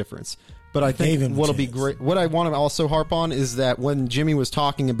makes a difference. But I Gave think him a what'll be chance. great, what I want to also harp on is that when Jimmy was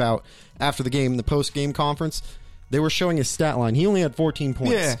talking about after the game, the post-game conference, they were showing his stat line. He only had 14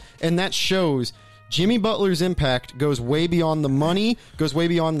 points. Yeah. And that shows Jimmy Butler's impact goes way beyond the money, goes way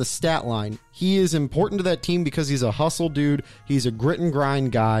beyond the stat line. He is important to that team because he's a hustle dude. He's a grit and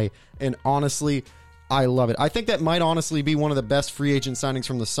grind guy. And honestly, I love it. I think that might honestly be one of the best free agent signings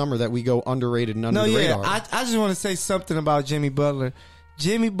from the summer that we go underrated and under the radar. I just want to say something about Jimmy Butler.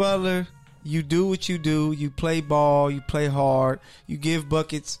 Jimmy Butler, you do what you do. You play ball. You play hard. You give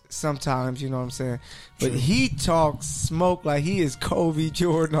buckets sometimes, you know what I'm saying? But he talks smoke like he is Kobe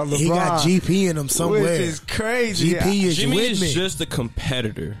Jordan or LeBron. He got GP in him somewhere. Which is crazy. GP is Jimmy with is me. just a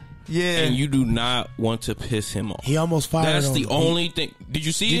competitor. Yeah. And you do not want to piss him off. He almost fired. That's on the him. only thing. Did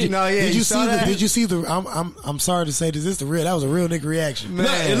you see it? No, yeah, Did you see saw the? that? Did you see the? I'm sorry to say this. This is the real. That was a real nigga reaction. No,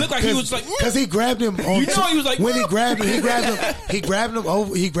 it looked like he was like, Because he grabbed him on You know he was like, when he grabbed him, he grabbed him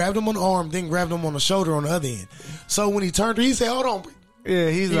over, he grabbed him on the arm, then grabbed him on the shoulder on the other end. So when he turned, he said, "Hold on, Yeah,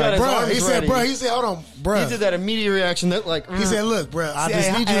 he's He got like, his bro." arms He said, ready. "Bro." He said, "Hold on, bro." He did that immediate reaction that like He said, "Look, bro, I See,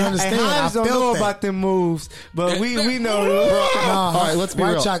 just need you to understand. I Hives don't know felt that." about them moves, but we know. Nah, All right, let's be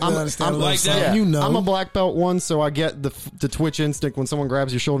white real. chocolate I'm- understand I'm a little like that. something. Yeah. You know, I'm a black belt one, so I get the twitch instinct when someone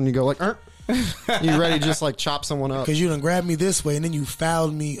grabs your shoulder and you go like, you ready to just like chop someone up. because you done grabbed me this way and then you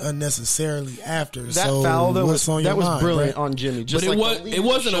fouled me unnecessarily after. That so foul that what's was on your that was mind, brilliant bro? on Jimmy. Just but like it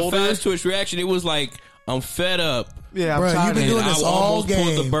wasn't a shoulder. fast twitch reaction. It was like, I'm fed up. Yeah, I'm Bruh, tired you been of doing you. I this all almost pulled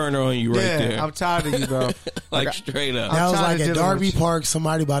the game. burner on you right Yeah, there. I'm tired of you, bro. like straight up. That was tired like of at dealing Darby with you. Park,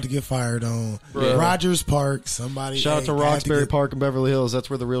 somebody about to get fired on. Bruh. Rogers Park, somebody. Shout out to had to Roxbury get- Park in Beverly Hills. That's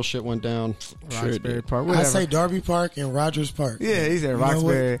where the real shit went down. Roxbury Park. I Whatever. say Darby Park and Rogers Park. Yeah, he's at You know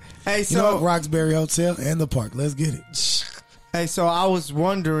Roxbury. what? Hey, You know so what? Roxbury Hotel and the park. Let's get it. hey, so I was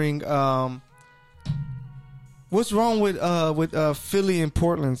wondering, what's wrong with Philly and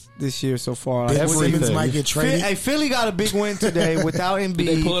Portland this year so far? Ben Everything. Simmons might get traded. Hey, Philly got a big win today without Embiid. Did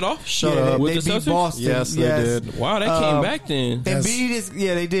they pull it off? Shut Yeah, up. They, With they the beat Celtics? Boston. Yes, they did. Wow, that came back then. That's- Embiid is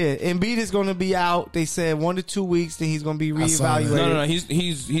they did. Embiid is going to be out. They said 1 to 2 weeks. Then he's going to be I saw that. reevaluated. No,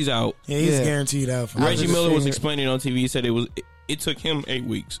 he's out. Yeah, he's Yeah. guaranteed out for Reggie just Miller was saying- explaining on TV. He said it took him 8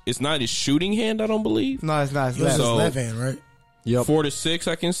 weeks. It's not his shooting hand, I don't believe. No, it's not. It's It was left. his So- left hand, right? Yep. 4 to 6,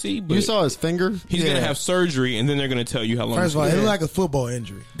 I can see. But You saw his finger. he's Yeah. gonna have surgery, and then they're gonna tell you how long. First of all, it's it gonna looked like a football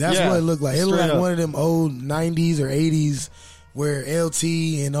injury. That's Yeah, what it looked like. It looked straight like up. one of them old 90s or 80s where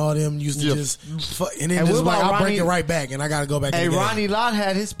LT and all them used to Yep. just and then And just what like, about I'll break Ronnie- it right back and I got to go back Hey, in the game. Ronnie Lott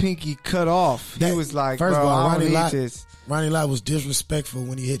had his pinky cut off. He That- was like, first bro, of all, I don't Ronnie need Lott, this. Ronnie Lott was disrespectful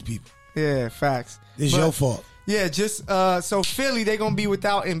when he hit people. Yeah, facts. It's But- your fault. Yeah, just so Philly, they're gonna be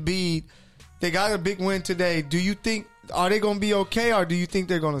without Embiid. They got a big win today. Do you think are they gonna be okay, or do you think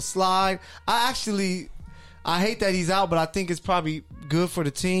they're gonna slide? I hate that he's out, but I think it's probably good for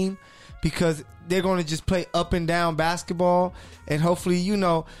the team because they're gonna just play up and down basketball, and hopefully,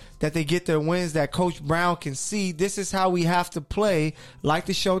 that they get their wins. That Coach Brown can see this is how we have to play, like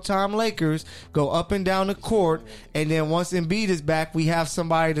the Showtime Lakers, go up and down the court, and then once Embiid is back, we have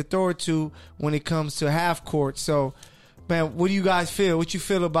somebody to throw it to when it comes to half court. So, man, what do you guys feel? What you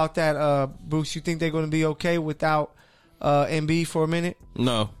feel about that, Bruce? You think they're going to be okay without Embiid for a minute?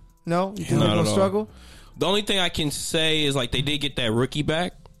 No. No, you think Not they're at going to all. struggle? The only thing I can say is like they did get that rookie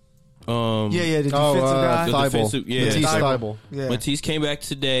back. Yeah, the defensive guy. the Thibault. defensive- yeah. Matisse Thibault. Thibault. Yeah. Matisse came back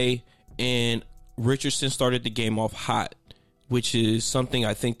today, and Richardson started the game off hot, which is something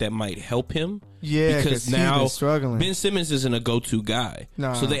I think that might help him. Yeah, 'cause because he's now been struggling. Ben Simmons isn't a go-to guy,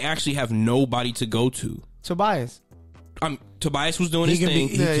 Nah. so they actually have nobody to go to. Tobias. Tobias was doing He his can be. thing,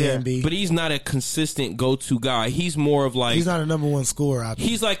 He Yeah, yeah. can be. but he's not a consistent go-to guy. He's more of like He's not a number one scorer option.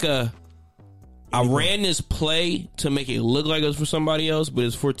 he's like I ran this play to make it look like it was for somebody else, but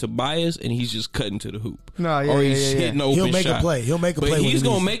it's for Tobias, and he's just cutting to the hoop. No, yeah, or he's yeah, yeah. hitting open He'll make a shot. play. He'll make a but play when he's he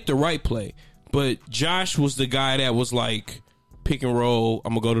gonna needs make the right play. But Josh was the guy that was like pick and roll.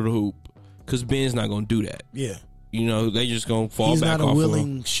 I'm gonna go to the hoop because Ben's not gonna do that. Yeah, They just gonna fall he's back not a off of him.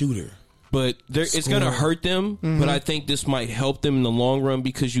 willing shooter. But it's going to hurt them. Mm-hmm. But I think this might help them in the long run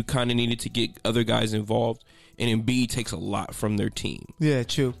because you kind of needed to get other guys involved. And Embiid takes a lot from their team. Yeah,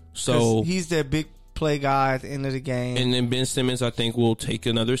 true. So- 'Cause he's their big play guy at the end of the game. And then Ben Simmons, I think, will take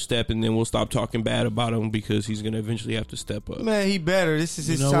another step. And then we'll stop talking bad about him because he's going to eventually have to step up. Man, he better. This is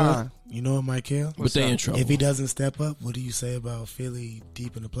You his know time. what? You know what, Michael? But they in trouble. If he doesn't step up, what do you say about Philly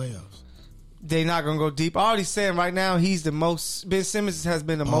deep in the playoffs? They're not going to go deep. I already saying right now he's the most. Ben Simmons has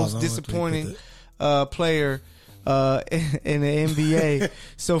been the most no, disappointing player in the NBA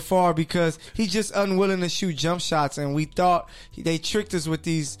so far because he's just unwilling to shoot jump shots. And we thought they tricked us with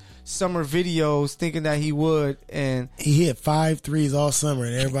these summer videos thinking that he would. And He hit 5 threes all summer,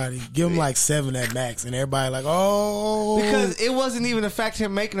 and everybody give him like 7 at max, and everybody like, oh, because it wasn't even the fact of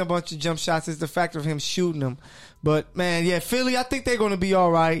him making a bunch of jump shots, it's the fact of him shooting them. But man, yeah, Philly, I think they're going to be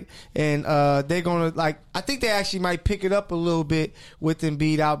all right, and they're going to I think they actually might pick it up a little bit with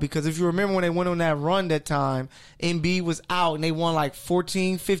Embiid out, because if you remember when they went on that run that time, Embiid was out and they won like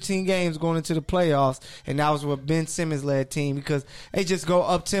 14, 15 games going into the playoffs, and that was with Ben Simmons led team because they just go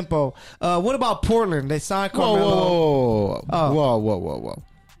up tempo. What about Portland? They signed Carmelo. Whoa.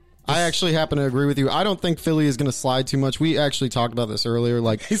 I actually happen to agree with you. I don't think Philly is going to slide too much. We actually talked about this earlier.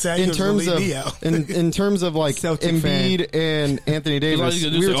 Like He said he in was terms gonna of leave me out. in terms of like Celtic Embiid and Anthony Davis,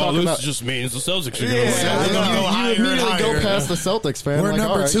 we were talking this about. just means the Celtics are Yeah. going Celtics to gonna go You higher and immediately go higher. past the Celtics, fan. We're like,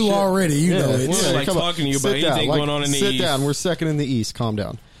 number all right, 2 shit. already. You know it. We're like come on. talking to you about Sit down. anything going on in the Sit East. down. We're second in the East. Calm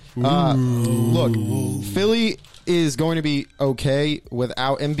down. Look, Philly is going to be okay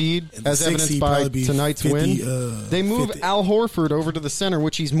without Embiid, And the as sixth evidenced seed by probably be tonight's 50, win. They move 50. Al Horford over to the center,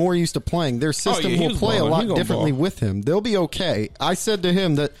 which he's more used to playing. Their system he will was play balling. a lot He gonna differently ball. with him. They'll be okay. I said to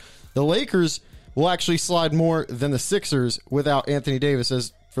him that the Lakers will actually slide more than the Sixers without Anthony Davis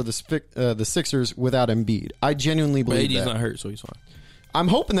as for the Sixers without Embiid. I genuinely But believe AD's that. not hurt, so he's fine. I'm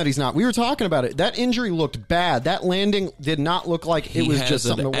hoping that he's not. We were talking about it. That injury looked bad. That landing did not look like it He was has just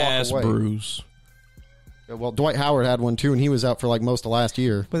something an to walk ass away. bruise. Well, Dwight Howard had one too, and he was out for like most of last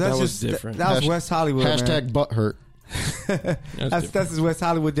year. But that's That was just different. That was Hasht- West Hollywood. man. Hashtag butt hurt. That's his West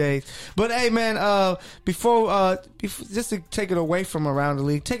Hollywood days. But hey, man, before just to take it away from around the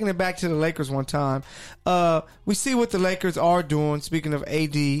league, taking it back to the Lakers one time, we see what the Lakers are doing. Speaking of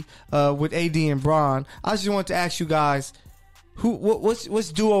AD, with AD and Bron, I just want to ask you guys,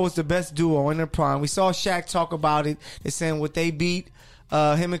 which duo was the best duo in their prime? We saw Shaq talk about it. They're saying what they beat,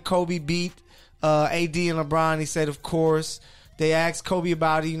 him and Kobe beat AD and LeBron. He said, of course. They asked Kobe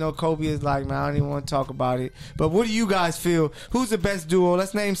about it. You know, Kobe is like, man, I don't even want to talk about it. But what do you guys feel? Who's the best duo?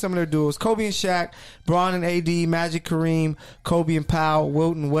 Let's name some of their duos. Kobe and Shaq, Bron and AD, Magic Kareem, Kobe and Powell,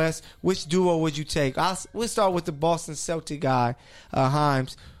 Wilt and West. Which duo would you take? We'll start with the Boston Celtic guy,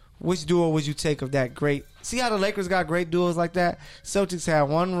 Himes. Which duo would you take of that great? See how the Lakers got great duos like that? Celtics had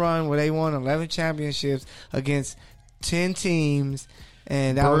one run where they won 11 championships against 10 teams,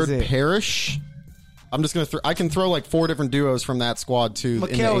 and that was Bird it. Parrish. I'm just gonna. I can throw like 4 different duos from that squad too.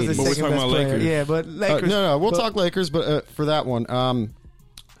 Mikel was in the the 80s. But we're second talking best about player. Lakers. Yeah, but Lakers. No, we'll but- talk Lakers, but for that one,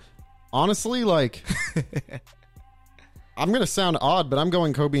 honestly, like, I'm gonna sound odd, but I'm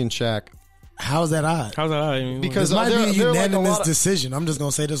going Kobe and Shaq. How's that odd? How's that? I mean, Because This might be a they're like a unanimous lot of- decision. I'm just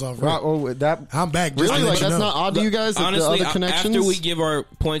gonna say this off rip. Oh, that I'm back. Just really to let like you that's know. not odd to you guys. That honestly, the other connections. after we give our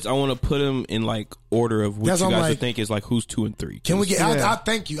points, I want to put them in like order of which That's you what I'm guys like- would think is like who's 2 and 3. Can we get? Yeah. I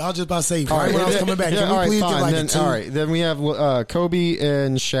thank you. I was just about to say All right when I was yeah, coming back. yeah, Can we all right, please fine. get like Then, a 2? all right, then we have Kobe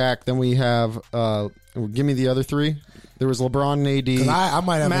and Shaq. Then we have give me the other 3. There was LeBron and AD. 'Cause I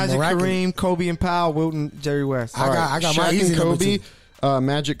might have Magic, a miraculous. Kareem, Kobe and Powell, Wilt and Jerry West. I got my Shaq easy and number Kobe, 2.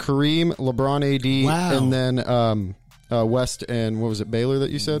 Magic, Kareem, LeBron, AD, Wow. and then West and what was it, Baylor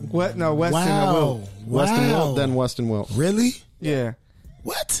that you said? What? No, West and Wow. Wilt. West and Wow. Wilt, then West and Wilt. Really? Yeah.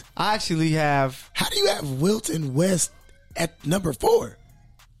 What? I actually have. How do you have Wilt and West at number 4?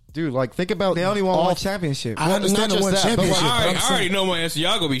 Dude, like think about They only won all- one championship. I understand not the one just that, but championship. like- I but I'm already, I saying- already know my answer.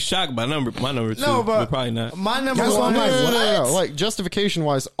 Y'all gonna be shocked by my number 2. No, but probably not. My number That's one. what I'm like, No. what? Like justification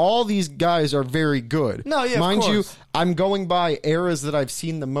wise, all these guys are very good. No, yeah, of mind you, course. I'm going by eras that I've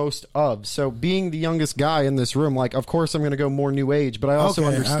seen the most of. So being the youngest guy in this room, like of course I'm going to go more new age, but I also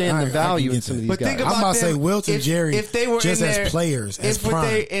Okay, understand I the can value get in some of that. these But guys. think I'm about about to say them, Wilt and Jerry if they were just in as their, players, as if were prime.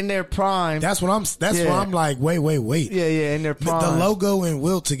 they in their prime. That's what I'm. That's Yeah. why I'm like, wait. Yeah, in their prime. The logo and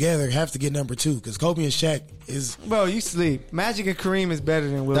Wilt together have to get number 2 because Kobe and Shaq is. Bro, you sleep. Magic and Kareem is better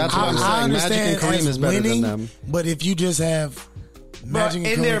than Wilt. That's what I'm saying. I Magic understand and Kareem as is better than winning, them. but if you just have Bro, Magic and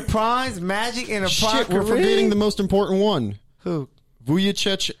in their Kareem, primes, Magic in a prime. Shit, we're Kareem? forgetting the most important one. Who?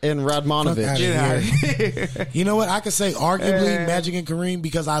 Vujacic and Fuck Radmanovic. outta Get out of here. here. You know what? I could say arguably Magic and Kareem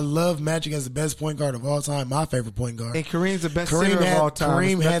because I love Magic as the best point guard of all time. My favorite point guard. And Kareem's the best Kareem center had, of all time.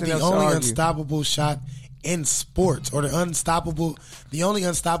 Kareem There's had nothing the else to only argue. unstoppable shot in sports, or the only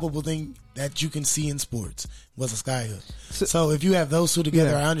unstoppable thing that you can see in sports was a sky hook. So if you have those two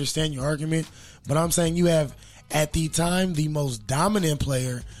together, Yeah. I understand your argument, but I'm saying you have at the time the most dominant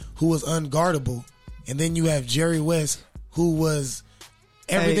player who was unguardable, and then you have Jerry West who was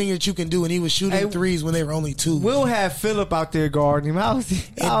everything that you can do, and he was shooting Hey, threes when they were only 2. We'll have Phillip out there guarding him. I don't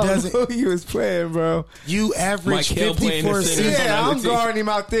doesn't- know who he was playing, bro. You averaged Michael 50 playing for a the center. season. Yeah. Yeah, another I'm team. guarding him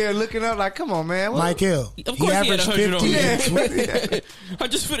out there, looking up like, come on, man. What- Michael, Of he course he had averaged 100 on 50 him. and 20. I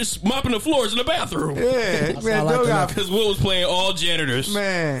just finished mopping the floors in the bathroom. Yeah, all man, like Doug the got, Because Will was playing all janitors.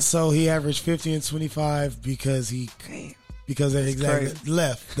 man. So he averaged 50 and 25 because they exactly crazy.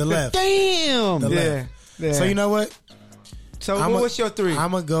 left the left. Damn. The Yeah, left. yeah. So you know what? So what's your three?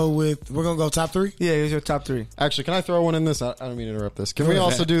 I'm gonna go with. We're gonna go top three. Yeah, here's your top three. Actually, can I throw one in this? I don't mean to interrupt this. Can we ahead.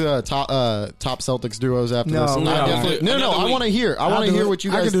 also do top Celtics duos after No, this? no. No. I want to hear. I want to do hear it. what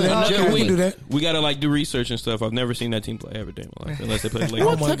you I guys can do think. that. Genuinely. We can do that. We gotta like do research and stuff. I've never seen that team play ever day in my life unless they play the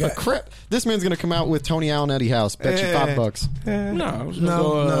What Lakers. my type God. of crap? This man's gonna come out with Tony Allen, Eddie House. Bet you $5. No, I was gonna No,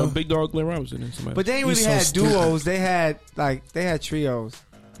 go no. Big Dog Glenn Robinson and somebody. But they ain't You really so had stupid. duos. They had trios.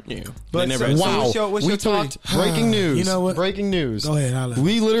 yeah, But they never. so- had so- Wow. what's We your three? talked breaking news. You know what? Breaking news. Go ahead, holla.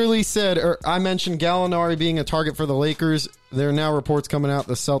 We literally said, or I mentioned Gallinari being a target for the Lakers. There are now reports coming out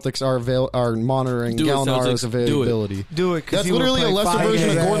the Celtics are monitoring Do it, Gallinari's Celtics. Do it. availability. Do it. 'cause That's he will literally a play lesser 5 version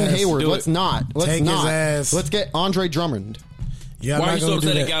his of Gordon ass. Hayward. Do it. Let's not. Let's Take his not. ass. Let's get Andre Drummond. Yeah, I'm Why are not you so gonna do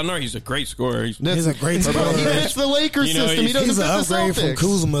upset at that. Gallinari? He's a great scorer. He's He's a great Bro, scorer. he fits the Lakers You know, system. He he's- doesn't He's an fit the upgrade from Celtics.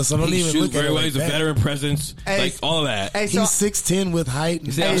 Kuzma, so don't he even shoots look at very it well. like He's a that. veteran presence, Hey, like all of that. Hey, He's 6'10" with height.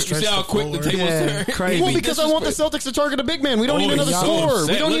 And See how- stretch see how the quick the floor. tables Yeah, turn? crazy. Well, because I want the Celtics to target a big man. We don't Oh, need another he's so scorer. We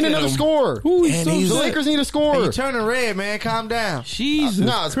upset. don't need Look at another him. scorer. Ooh, he's And so he's- The Look. Lakers need a Hey, scorer. you turning red, man. Calm down. Jesus,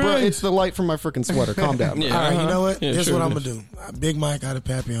 No, it's, bro, Christ. it's the light from my freaking sweater. Calm down. Bro. Yeah. All right, you know what? Yeah, This is sure what it I'm is. gonna do. Big Mike out of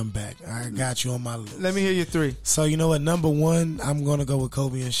Pappy, I'm back. I got you on my list. Let me hear your three. So you know what? Number one, I'm gonna go with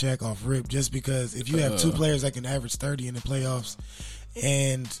Kobe and Shaq off rip, just because if you have two players that can average 30 in the playoffs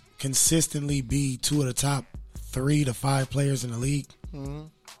and consistently be two of the top 3 to 5 players in the league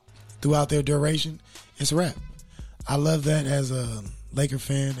throughout their duration, it's a wrap. I love that as a Laker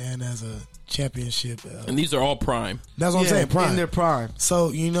fan and as a championship. And these are all prime. That's what I'm saying. Prime. In their prime.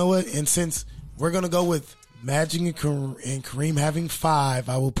 So you know what? And since we're gonna go with Magic and Kareem having 5,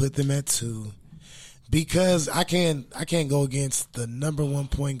 I will put them at 2 because I can't go against the number 1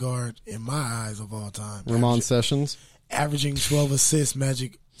 point guard in my eyes of all time, Ramon Sessions. averaging 12 assists.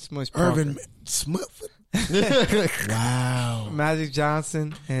 Magic Smush Irvin Parker. Smith. Wow, Magic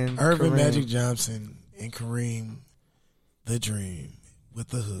Johnson and Irvin Kareem. Magic Johnson and Kareem, the dream with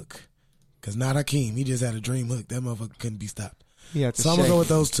the hook. Because not Hakeem, he just had a dream hook. That motherfucker couldn't be stopped. He had to So I'm gonna shake. go with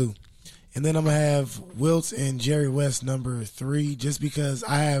those 2, and then I'm gonna have Wilts and Jerry West number 3, just because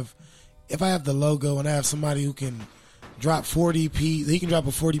if I have the logo and I have somebody who can drop 40 piece, he can drop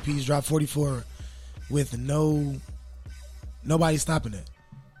a 40 piece, drop 44 with nobody stopping it.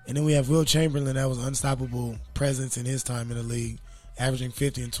 And then we have Will Chamberlain, that was an unstoppable presence in his time in the league, averaging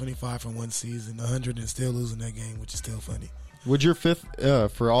 50 and 25 from one season, 100 and still losing that game, which is still funny. Would your fifth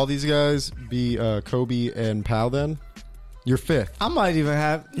for all these guys be Kobe and Powell then? Your fifth. I might even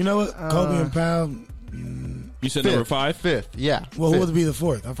have. You know what? Kobe and Powell. You said number 5? Fifth, yeah. Well, who Fifth. would be the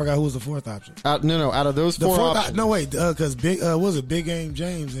 4th? I forgot who was the 4th option. No, out of those The four 4th options. no, wait, because was it Big Game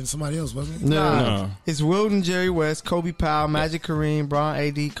James and somebody else, wasn't it? No. It's Wilton, Jerry West, Kobe Powell, Magic Kareem, Bron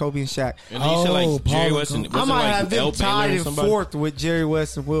AD, Kobe and Shaq. And then you said like Oh, Jerry Paul West and Cole. I wasn't might like have them El Baylor tied or in somebody? 4th with Jerry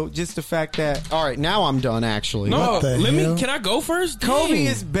West and Wilt. Just the fact that All right, now I'm done. Actually, No, What the let hell? me. Can I go first? Kobe Dang.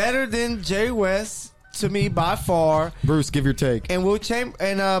 is better than Jerry West to me by far. Bruce, give your take. And Will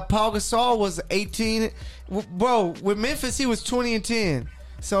Paul Gasol was 18. Bro, with Memphis he was 20 and 10.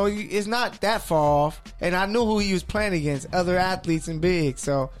 So it's not that far off. And I knew who he was playing against, other athletes and big.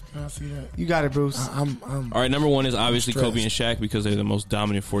 So I see that. you got it, Bruce. I'm All right, number 1 is obviously Stressed. Kobe and Shaq because they're the most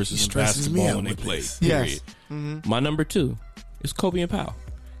dominant forces He in stresses me basketball out when they with play. this. Period. Yes. My number 2 is Kobe and Powell.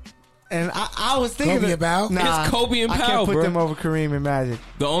 And I was thinking Kobe of, and Powell? Nah, It's Kobe and I Powell, can't put bro. them over Kareem and Magic.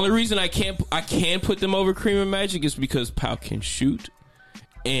 The only reason I can put them over Kareem and Magic is because Powell can shoot,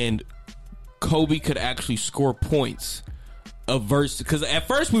 and Kobe could actually score points. Because at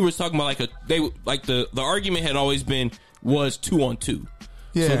first we were talking about the argument had always been was 2-on-2.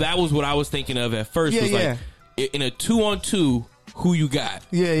 Yeah. So that was what I was thinking of at first. Yeah, was yeah. like in a 2-on-2, who you got?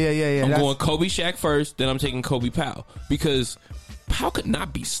 Yeah. I'm That's- going Kobe Shaq first, then I'm taking Kobe Powell because Powell could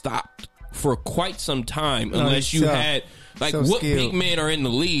not be stopped for quite some time unless he's you so- had so what skilled. big men are in the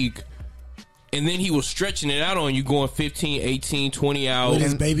league, and then he was stretching it out on you, going 15, 18, 20 out. With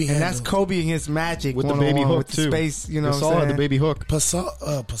his baby and handle. that's Kobe and his Magic with the one-on-one baby hook with the too. space. You know, Gasol what I'm had saying? the baby hook.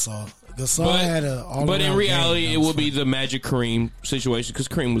 Gasol had a all But in around reality, game. it will be the Magic Kareem situation because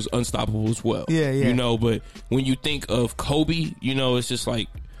Kareem was unstoppable as well. Yeah. You know, but when you think of Kobe, you know, it's just like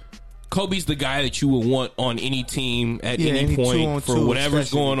Kobe's the guy that you would want on any team at Yeah, any any point 2-on-2 for whatever's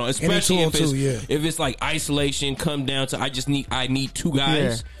especially. going on. Especially if 2-on-2, yeah. if it's like isolation, come down to I need 2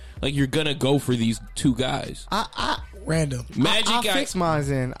 guys. Like you're gonna go for these 2 guys. Random. Magic, I'll fix mine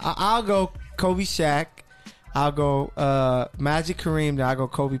in. I'll go Kobe Shaq. I'll go Magic Kareem. Then I'll go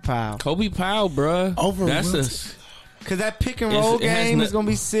Kobe Powell. Kobe Powell, bruh. Over That's Wilt. a Because that pick and roll It has game no- is going to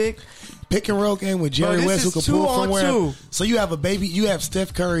be sick. pick and roll game with Jerry Bro, West this who is can 2 pull on from where. 2. So you have you have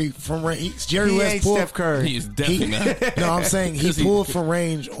Steph Curry from range. Jerry He West ain't pulled. Steph Curry. He is definitely not. No, I'm saying he 'Cause he- pulled from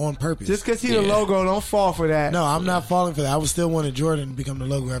range on purpose. Just because he the Yeah. logo, don't fall for that. No, I'm not falling for that. I was still wanting Jordan to become the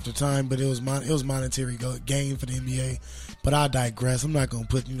logo after time, but it was monetary gain for the NBA. But I digress. I'm not going to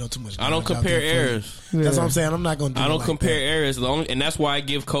put too much. I don't knowledge out compare there for you. eras. That's what I'm saying. I'm not going to. I it don't like compare that. eras. And that's why I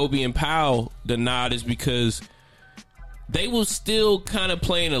give Kobe and Powell the nod is because they was still kind of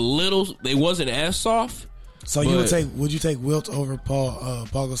playing a little. They wasn't as soft. So would you take Wilt over Paul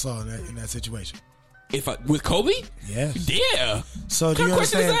Gasol in that situation? With Kobe, Yes. yeah. So do What you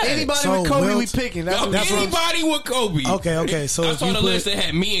question is understand? that? Anybody So with Kobe, we Wilt- picking. That's what Anybody with Kobe. Okay. So I if saw you the put, list that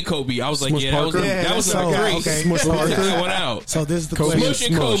had me and Kobe. I was like, Smush yeah, that was Parker? that was Yeah, a great. okay. Smush So- Parker? That one out. So this is the Kobe question. Smush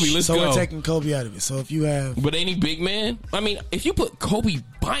and Kobe. Let's So go. we're taking Kobe out of it. So if you have, But any big man? I mean, if you put Kobe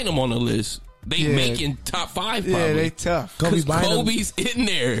Bynum on the list, they Yeah. making top 5 Yeah, probably. they tough. Kobe 'Cause Bynum, Kobe's in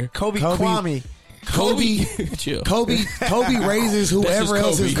there. Kobe Kobe- Kwame. Kobe, chill. Kobe raises whoever That's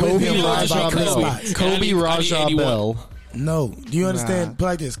else just is Kobe. with Kobe him by Rajah about Bell. 3 spots. Kobe I need Rajah 81. Bell. No, do you understand? Put it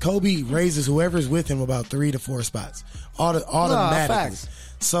like this: Kobe raises whoever's with him about 3 to 4 spots, automatically. facts.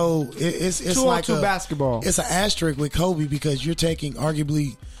 So it's 2 like on 2 basketball. It's an asterisk with Kobe because you're taking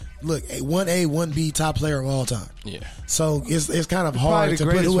arguably, look, a 1A, 1B top player of all time. Yeah. So it's kind of Probably hard the to put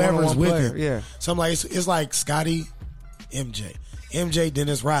greatest whoever's one-on-one with player, him. yeah. So I'm like, it's like Scotty, MJ,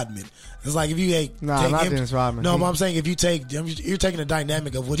 Dennis Rodman. It's like if you take Nah, take not Dennis Rodman. No, He- but I'm saying if you take, you're taking the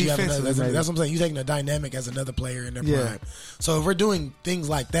dynamic of what you have. Defensively, That's what maybe. I'm saying. You're taking the dynamic as another player in their Yeah. prime. So if we're doing things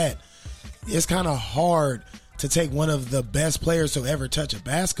like that, it's kind of hard to take one of the best players to ever touch a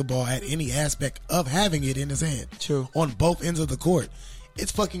basketball at any aspect of having it in his hand. True. On both ends of the court.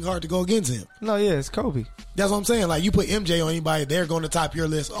 It's fucking hard to go against him. No, yeah, it's Kobe. That's what I'm saying. Like, you put MJ on anybody, they're going to top your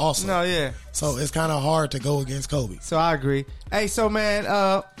list also. No, yeah. So it's kind of hard to go against Kobe. So I agree. Hey, so man,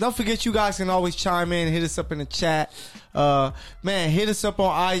 don't forget you guys can always chime in, hit us up in the chat. Man, hit us up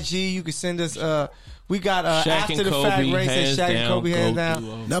on IG. You can send us. We got Shaq after and the Kobe, fact race and hands Shaq and down, Kobe hands GOAT down.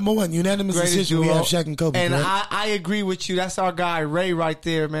 duo. Number one, unanimous Greatest decision. We duo. have Shaq and Kobe. And correct? I agree with you. That's our guy Ray right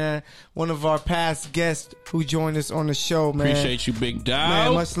there, man. One of our past guests who joined us on the show, man. Appreciate you, big dog.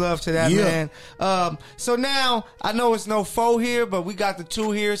 Man, much love to that, Yeah. man. So now, I know it's no 4 here, but we got the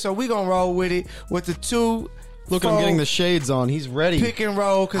 2 here, so we going to roll with it. With the 2. Look, I'm getting the shades on. He's ready. pick and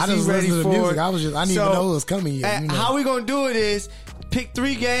roll because I he's just ready listened to for the music. it. I didn't even know it was coming yet. You know. How we going to do it is pick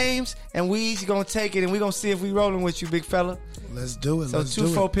 3 games, and we each going to take it, and we going to see if we rolling with you, big fella. Let's do it. So Let's 2,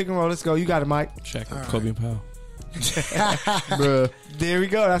 do 4 it. pick and roll. Let's go. You got it, Mike. Shaq and Kobe and Powell. Bruh. There we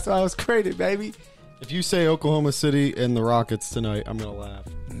go. That's why I was created, baby. If you say Oklahoma City and the Rockets tonight, I'm going to laugh.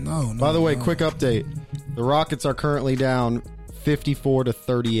 No. By the way, no. quick update. The Rockets are currently down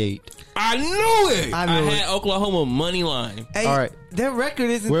 54-38. I knew it. I knew it. had Oklahoma money line. Hey, All right. their record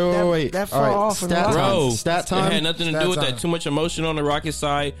isn't Wait. that All far right. off. in the Stat Rockets. time. Bro, Stat time. It had nothing to Stat do with time. that. Too much emotion on the Rocket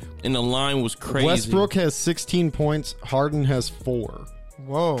side, and the line was crazy. Westbrook has 16 points. Harden has 4.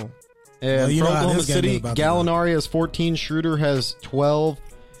 Whoa. And you for know how Oklahoma this game City, is about to Gallinari has 14. Schroeder has 12.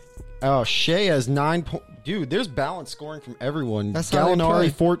 Shea has 9 points. Dude, there's balanced scoring from everyone. That's how they play.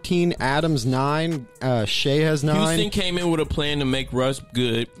 Gallinari 14, Adams 9, Shea has 9. Houston came in with a plan to make Russ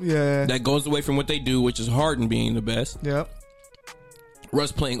good. Yeah. That goes away from what they do, which is Harden being the best. Yep.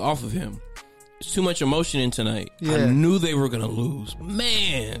 Russ playing off of him. It's too much emotion in tonight. Yeah. I knew they were going to lose.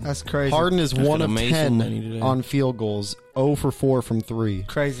 Man. That's crazy. Harden is That's 1 gonna of make some money 10 today. on field goals, 0 for 4 from 3.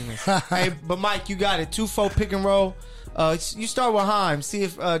 Craziness. Hey, but Mike, you got it. 2-4 pick and roll. You start with Heim. See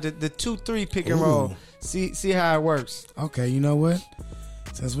if the 2-3 pick and roll. See how it works. Okay, you know what?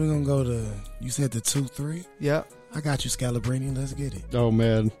 Since we're going to go to, you said the 2-3. Yep. I got you, Scalabrini. Let's get it. Oh,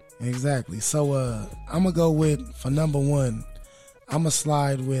 man. Exactly. So I'm going to go with, for number 1, I'm going to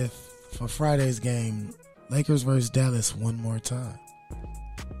slide with, for Friday's game, Lakers versus Dallas one more time.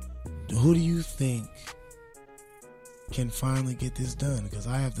 Who do you think can finally get this done? Because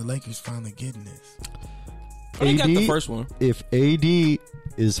I have the Lakers finally getting this. They got the AD first one. If AD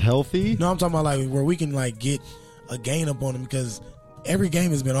is healthy, No, I'm talking about like where we can like get a gain up on them because every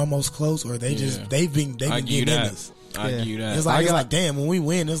game has been almost close, or they've been I getting give you in that. us. I give you that. It's like damn, when we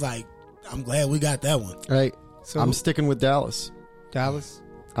win, it's like I'm glad we got that one. right? So I'm sticking with Dallas. Dallas.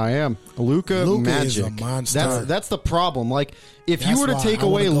 I am. Luka Luka is magic. a monster. That's the problem. Like, if That's you were to why take I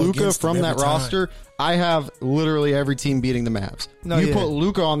away wanna go Luka against them from that every time. roster, I have literally every team beating the Mavs. No, you yeah. put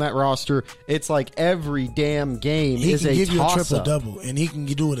Luka on that roster, it's like every damn game He is can a give you a triple toss-up. double, and he can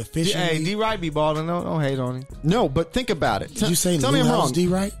do it efficiently. Hey, D. Wright be balling. Don't hate on him. No, but think about it. Did you say tell Lou me I'm House wrong. D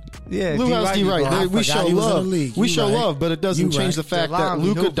right? Yeah, Lou House D. be Right. balling. I We forgot show he was in love. the league. We You show right. love, but it doesn't You change right. the fact that Line be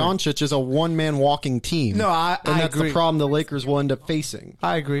Luka hooping. Doncic is a one-man walking team. No, I and that's agree. the problem the Lakers will end up facing.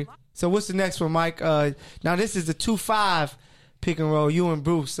 I agree. So what's the next one, Mike? Now this is the 2-5 pick and roll. You and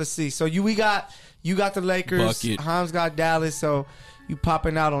Bruce. Let's see. So you got the Lakers. Bucket. Himes got Dallas. So you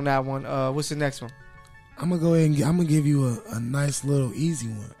popping out on that one. What's the next one? I'm gonna go ahead and I'm gonna give you a nice little easy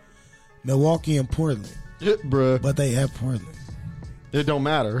one. Milwaukee and Portland, Bruh. but they have Portland. It don't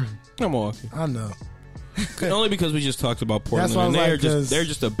matter. I'm walking. I know. Only because we just talked about Portland. That's why I And was they're like, just 'cause- they're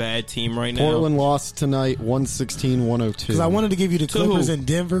just a bad team right now. Portland lost tonight 116-102. Because I wanted to give you the To who? Clippers in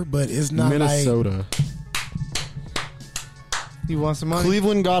Denver, but it's not Minnesota. You want some money?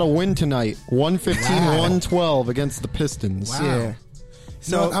 Cleveland got a win tonight, 115-112 against the Pistons. Wow. Yeah.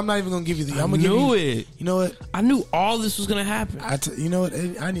 So I'm not even gonna give you the. I I'm gonna give knew you. it. You know what? I knew all this was gonna happen. You know what?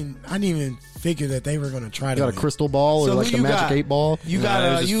 I didn't even figure that they were gonna try You to. got a win. crystal ball So or who like the you Magic got? 8 ball? You Nah, got it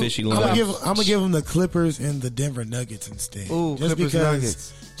was just you. fishy I'm line. gonna give them the Clippers and the Denver Nuggets instead. Ooh, just Clippers, because,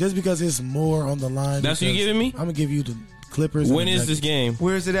 Nuggets. just because it's more on the line. That's what you because giving me? I'm gonna give you the Clippers. When and the is this Nuggets. game?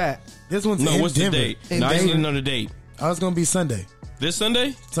 Where is it at? This one's No, in what's Denver. the date? In No, I just need to Denver. know the date. Oh, it's gonna be Sunday. This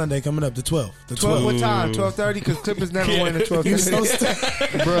Sunday? Sunday coming up, the 12th. The 12. 12th. What time? 12:30. Because Clippers never win at 12:30. You so it's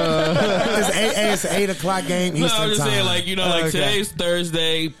an 8 o'clock game No, Eastern I'm just time. saying, like, Okay. today's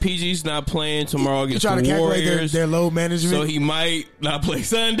Thursday. PG's not playing tomorrow you against trying the to calculate Warriors. their load management. So he might not play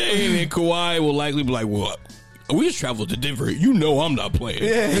Sunday, and then Kawhi will likely be like, well, we just traveled to Denver. You know I'm not playing.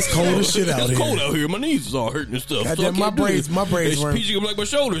 Yeah. it's cold as shit out It's here. cold out here. My knees is all hurting and stuff. Goddamn, So I my can't do braids- this. my braids And weren't- PG gonna be like my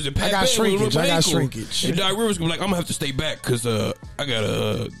shoulders, and Pat got Bev shrinkage. with my I got ankle. shrinkage. And Doc Rivers gonna be like, I'm gonna have to stay back because I got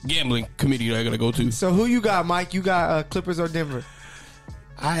a gambling committee that I gotta go to. So who you got, Mike? You got Clippers or Denver?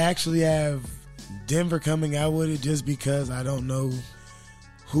 I actually have Denver coming out with it just because I don't know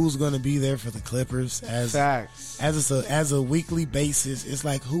who's going to be there for the Clippers Facts. as a weekly basis. It's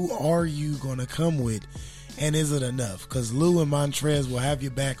like, who are you going to come with, and is it enough? Because Lou and Montrez will have your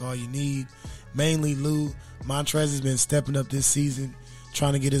back all you need. Mainly Lou. Montrez has been stepping up this season,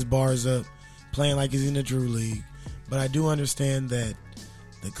 trying to get his bars up, playing like he's in the Drew League. But I do understand that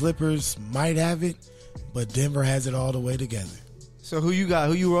the Clippers might have it, but Denver has it all the way together. So who you got?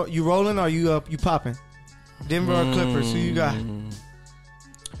 Who you rolling or you popping? Denver or Clippers? Who you got?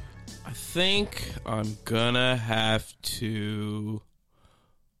 I think I'm gonna have to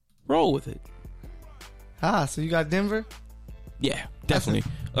roll with it. So you got Denver? Yeah, definitely.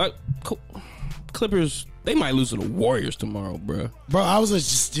 Clippers, they might lose to the Warriors tomorrow, bro. Bro, I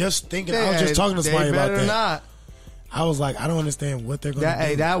was just thinking. I was just talking to somebody about that. Not. I was like, I don't understand what they're going to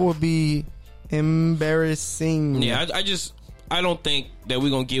do. That would be embarrassing. Yeah, I don't think that we're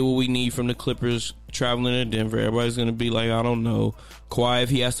gonna get what we need from the Clippers traveling to Denver. Everybody's gonna be like, I don't know. Kawhi, if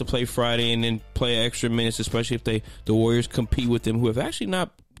he has to play Friday and then play extra minutes, especially if the Warriors compete with them, who have actually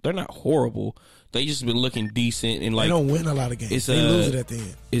they're not horrible. They just been looking decent and like they don't win a lot of games. They lose it at the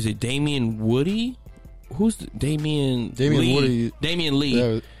end. Is it Damian Woody? Who's Damian Damian Woody. Damian Lee Yeah,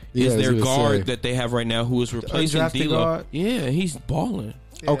 I is was their gonna guard say. that they have right now, who is replacing Undrafted D'Lo. guard? Yeah, he's balling.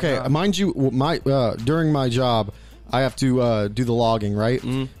 Okay, mind you, during my job, I have to do the logging, right?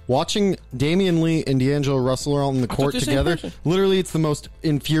 Watching Damian Lee and D'Angelo Russell are on the court they're the same together, person. literally, it's the most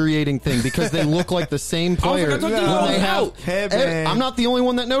infuriating thing because they look like the same player. I thought D'Lo when was they have, out. Headband. I'm not the only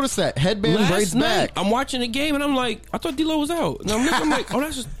one that noticed that. Headband braids Last night, back. I'm watching the game and I'm like, I thought D'Lo was out. And I'm like, oh,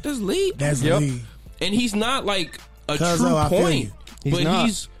 that's Lee. That's Yep. Lee. And he's not like a Cuz, true though, I feel point, you. He's but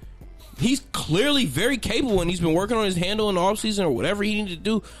not. he's clearly very capable, and he's been working on his handle in the offseason or whatever he needed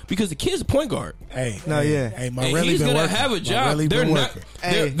to do because the kid's a point guard. Hey, No, hey, yeah. Hey, And Morelli he's been gonna working. have a job. Morelli They're been not. working.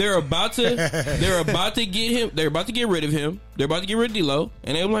 Hey. They're about to. They're about to get him. They're about to get rid of him. They're about to get rid of D'Lo,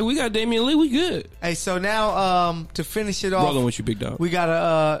 and they're like, "We got Damian Lee. We good." Hey, so now to finish it off, Rolling with you, big dog. we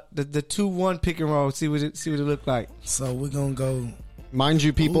got the 2-1 pick and roll. See what it look like. So we're going to go. Mind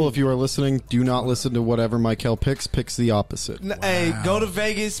you, people, if you are listening, do not listen to whatever Michael picks. Picks the opposite. Hey, go to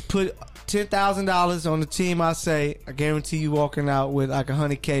Vegas, put $10,000 on the team. I guarantee you walking out with like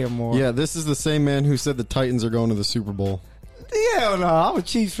 $100K or more. Yeah, this is the same man who said the Titans are going to the Super Bowl. Hell no, I'm a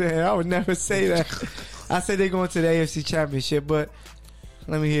Chiefs fan. I would never say that. I say they're going to the AFC Championship, but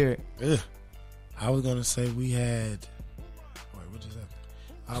let me hear it. Ugh. I was going to say we had. Wait, what just happened?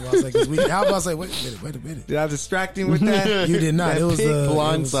 I was about to say, 'cause I was about to say, wait a minute. Did I distract him with that? You did not. That It was pick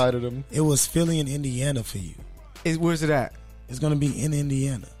Blindsided him. It was Philly and Indiana for you. Where's it at? It's going to be in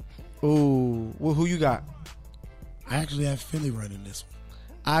Indiana. Ooh, well, who you got? I actually have Philly running this one.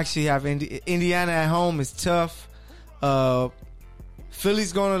 I actually have Indiana at home is tough.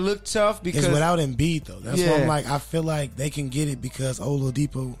 Philly's going to look tough because It's without Embiid, though. That's why Yeah. I'm like, I feel like they can get it because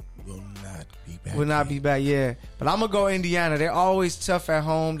Oladipo will not be back. will not be back. Yeah, but I'm gonna go Indiana. They're always tough at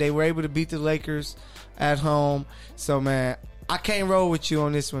home. They were able to beat the Lakers at home. So man, I can't roll with you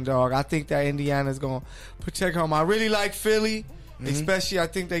on this one, dog. I think that Indiana's gonna protect home. I really like Philly. Especially, I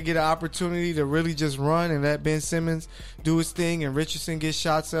think they get an opportunity to really just run and let Ben Simmons do his thing, and Richardson get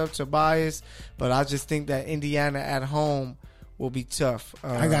shots up, Tobias. But I just think that Indiana at home will be tough.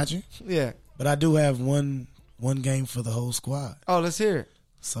 I got you. Yeah. But I do have one game for the whole squad. Oh, let's hear it.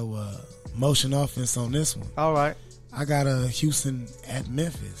 So motion offense on this one. All right. I got Houston at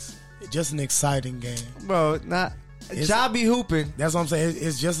Memphis. Just an exciting game. Bro, Ja be hooping. That's what I'm saying.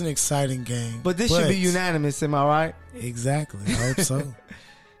 It's just an exciting game. But this should be unanimous, am I right? Exactly. I hope so.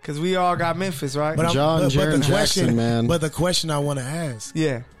 Because we all got Memphis, right? But Jaren Jackson, man. But the question I want to ask,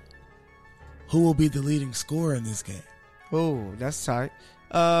 yeah. who will be the leading scorer in this game? Oh, that's tight.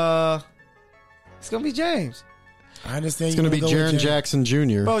 It's going to be James. I understand. It's going to be Jaren Jackson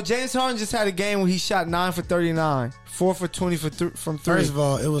Jr. Bro, James Harden just had a game where he shot 9 for 39, 4 for 20 from 3. First of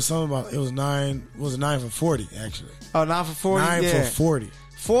all, it was something about, it was 9 for 40, actually. Oh, 9 for 40? 9 for 40.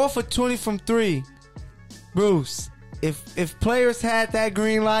 4 for 20 from 3. Bruce, if players had that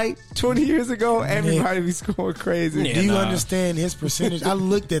green light 20 years ago, everybody be scoring crazy. Yeah. Do you understand his percentage? I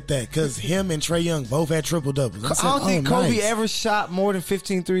looked at that because him and Trae Young both had triple doubles. I don't think Kobe ever shot more than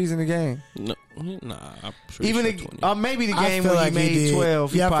 15 threes in the game. No, I'm sure Even he shot 20. maybe the I game feel when like he he made did.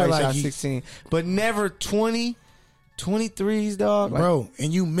 12, he Yeah, I feel probably like shot he- 16. But never 20 threes, dog. Like, Bro,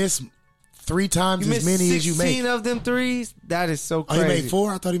 and you miss 3 times you as missed many as you 16 make. of them threes? That is so Oh, crazy. he made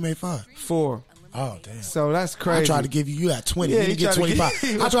 4? I thought he made 5. 4. Oh, damn. So that's crazy. I tried to give you got 20. Yeah, you he didn't get tried to 25.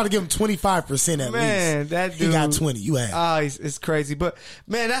 give- I tried to give him 25% at Man, least. that He got dude- 20. You had. It's crazy. But,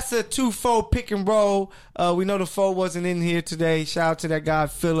 man, that's a 2-4 pick and roll. We know the 4 wasn't in here today. Shout out to that guy,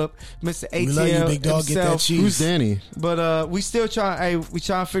 Philip, Mr. ATL We love you, big dog. Get that himself. cheese. Who's Danny? But we still trying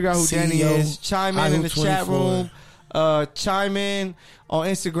to figure out who Danny CEO, is. Chime in the chat 24. room. Chime in on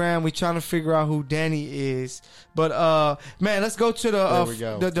Instagram. We trying to figure out who Danny is. But man, let's go to the There we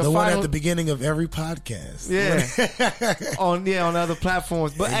go. the the one final. at the beginning of every podcast. Yeah, on other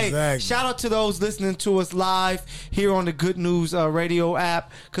platforms. But hey, Exactly. shout out to those listening to us live here on the Good News Radio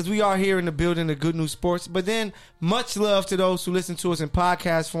app, because we are here in the building of Good News Sports. But then much love to those who listen to us in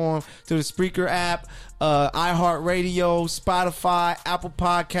podcast form through the Spreaker app, iHeartRadio, Spotify, Apple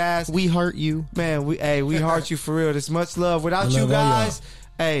Podcasts. We heart you. Man, we heart you for real. There's much love. Without I you love all y'all. guys,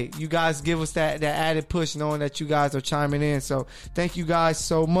 hey, you guys give us that added push, knowing that you guys are chiming in. So thank you guys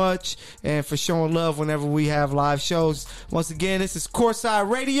so much, and for showing love whenever we have live shows. Once again, this is Courtside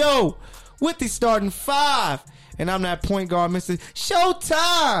Radio with the starting 5, and I'm that point guard, Mr.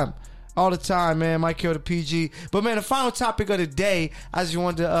 Showtime. All the time, man. Mike Hill, the PG. But, man, the final topic of the day, I just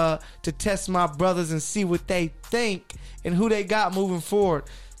wanted to test my brothers and see what they think and who they got moving forward.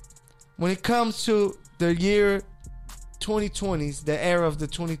 When it comes to the year 2020s, the era of the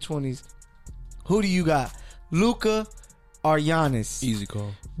 2020s, who do you got? Luka or Giannis? Easy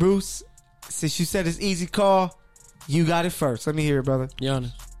call. Bruce, since you said it's easy call, you got it first. Let me hear it, brother.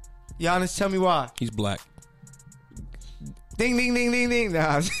 Giannis. Giannis, tell me why. He's black. Ding, ding, ding, ding, ding.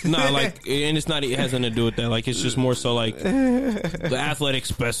 Nah. Nah, like, and it's not. It has nothing to do with that. Like, it's just more so like the athletic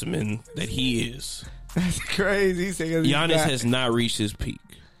specimen that he is. That's crazy. He said Giannis has not reached his peak,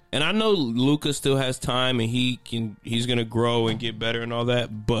 and I know Luka still has time, and he's gonna grow and get better and all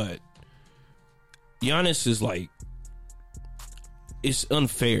that. But Giannis is like, it's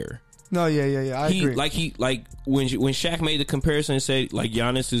unfair. No, yeah. I agree. Like when Shaq made the comparison and said like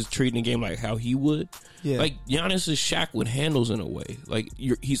Giannis is treating the game like how he would. Yeah. Like Giannis is Shaq with handles in a way. Like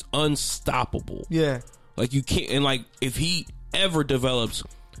he's unstoppable. Yeah. Like you can't, and like if he ever develops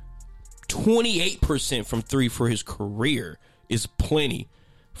 28% from 3 for his career is plenty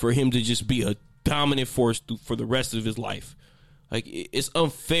for him to just be a dominant force for the rest of his life. Like it's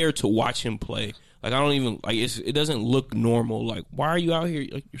unfair to watch him play. Like I don't even like it doesn't look normal. Like why are you out here?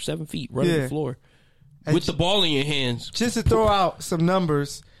 Like you're 7 feet running the floor with the ball in your hands. Just to throw out some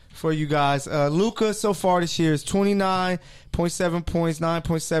numbers for you guys, Luka so far this year is 29.7 points,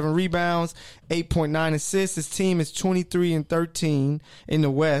 9.7 rebounds, 8.9 assists. His team is 23-13 in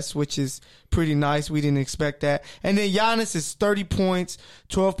the West, which is pretty nice. We didn't expect that. And then Giannis is 30 points,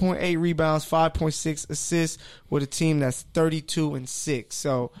 12.8 rebounds, 5.6 assists with a team that's 32-6.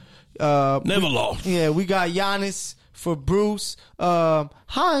 So Never lost. yeah, we got Giannis for Bruce.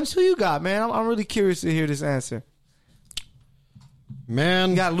 Himes, who you got, man? I'm really curious to hear this answer.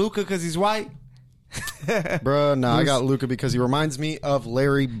 Man, You got Luka because he's white? bruh, nah, I got Luka because he reminds me of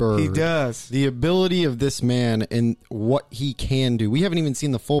Larry Bird. He does. The ability of this man and what he can do. We haven't even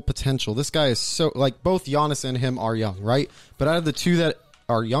seen the full potential. This guy is so, like, both Giannis and him are young, right? But out of the two that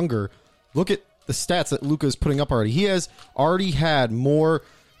are younger, look at the stats that Luka is putting up already. He has already had more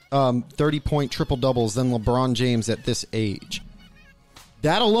 30-point triple-doubles than LeBron James at this age.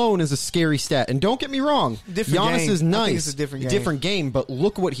 That alone is a scary stat. And don't get me wrong, Different Giannis game. is I nice. think it's a different game. But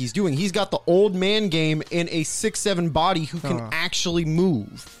look what he's doing. He's got the old man game in a 6'7" body who can actually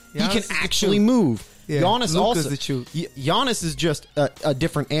move. Giannis He is can the actually truth. move. Yeah, Giannis Luka's also the truth. Giannis is just a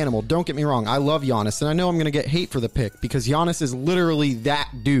different animal. Don't get me wrong. I love Giannis, and I know I'm going to get hate for the pick because Giannis is literally that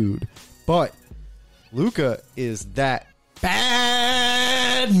dude. But Luka is that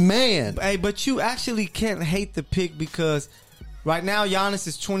bad man. Hey, but you actually can't hate the pick because right now Giannis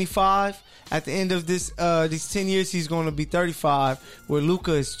is 25. At the end of these 10 years, he's going to be 35. Where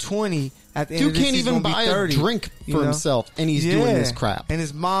Luka is 20. At the end Dude of this, can't he's even gonna be buy 30, a drink you for know? himself, and he's doing this crap. And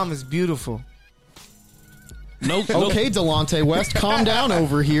his mom is beautiful. No, Okay, Delonte West, calm down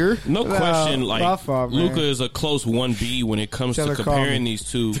over here. no question. Like my fault, man. Luka is a close 1B when it comes Tell to her call comparing me.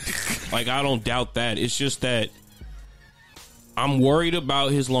 these two. Like I don't doubt that. It's just that I'm worried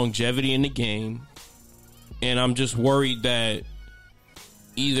about his longevity in the game, and I'm just worried that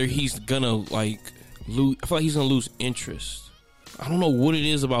either he's gonna like lose. I feel like he's gonna lose interest. I don't know what it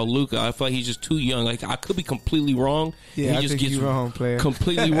is about Luka. I feel like he's just too young. Like I could be completely wrong. Yeah, he I just think gets you're wrong, player.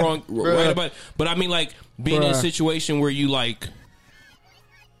 completely wrong. Right about. But I mean, like being in a Bruh. situation where you like,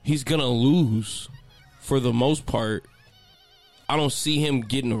 he's gonna lose for the most part. I don't see him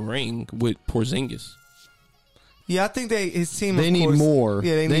getting a ring with Porzingis. Yeah, I think his team. They of need course, more.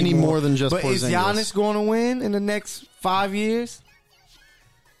 Yeah, They need more than just But is Porzingis. Giannis going to win in the next 5 years?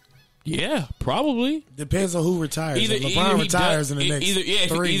 Yeah, probably. Depends on who retires. Either If LeBron he retires does, in the next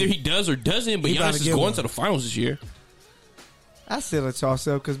either 3. he does or doesn't. But He about Giannis to is get going one. to the finals this year. That's still a toss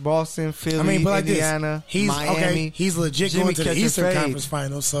up because Boston, Philly, I mean, but like Indiana, this, he's Miami. okay. He's legit Jimmy going to the catching Eastern fades. Conference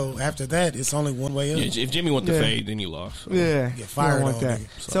Finals. So after that, it's only one way up. Yeah, if Jimmy went to Yeah. fade, then he lost. Yeah, Get you fired don't want on that. nigga.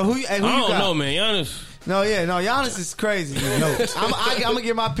 So who you I got? don't know, man. Giannis. No, Giannis is crazy. I'm gonna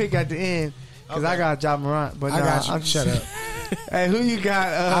get my pick at the end because I got Ja Morant. But I got you. I'm Shut up. Hey, who you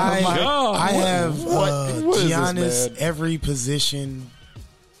got? Mike? God, I have what is this, Giannis man? every position.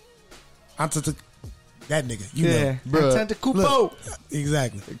 That nigga, you Yeah, know. Bruh. Antetokounmpo. Look,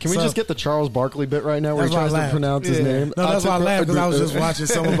 exactly. Can we So, just get the Charles Barkley bit right now where he That's why I tries to laughed. pronounce his Yeah. name? No, that's why I laughed because I was just watching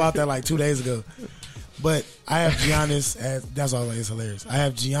something about that like 2 days ago. But I have Giannis as that's all. It's hilarious. I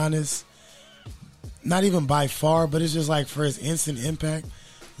have Giannis, not even by far, but it's just like for his instant impact.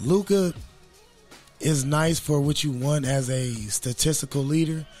 Luka is nice for what you want as a statistical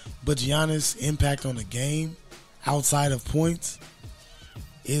leader, but Giannis' impact on the game outside of points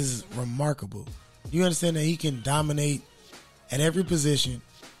is remarkable. You understand that he can dominate at every position,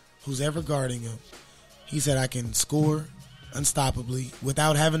 who's ever guarding him. He said, I can score unstoppably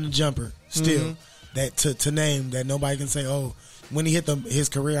without having a jumper still. That to name that nobody can say, oh, when he hit his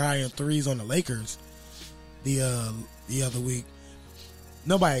career high in threes on the Lakers the other week,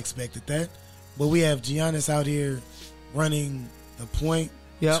 nobody expected that. But we have Giannis out here running the point,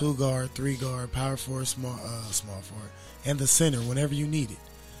 Yep. 2 guard, 3 guard, power forward, small forward, and the center whenever you need it.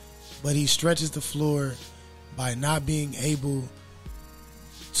 But he stretches the floor by not being able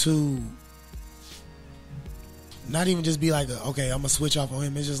to not even just be like, okay, I'm going to switch off on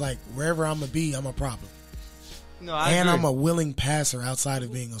him. It's just like wherever I'm going to be, I'm a problem. No, I And agree. I'm a willing passer outside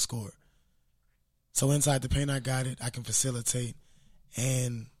of being a scorer. So inside the paint, I got it. I can facilitate.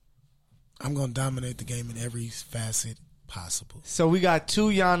 And I'm going to dominate the game in every facet possible. So we got 2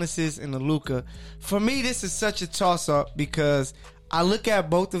 Giannis's and a Luka. For me, this is such a toss-up because I look at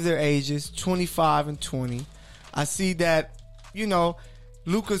both of their ages, 25 and 20. I see that,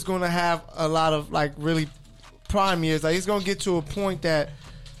 Luka's going to have a lot of, like, really prime years. Like, he's going to get to a point that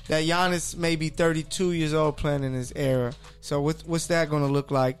Giannis may be 32 years old playing in his era. So what's that going to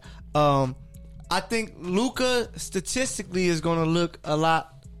look like? I think Luka statistically is going to look a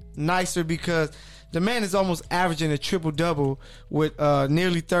lot nicer because the man is almost averaging a triple-double with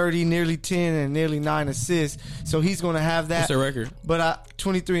nearly 30, nearly 10, and nearly 9 assists. So he's going to have that. What's their record? But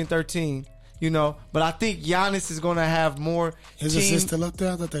 23 and 13, But I think Giannis is going to have more His assist still up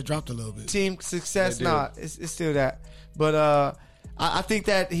there? I thought they dropped a little bit. team success. They did. Nah, it's still that. But I think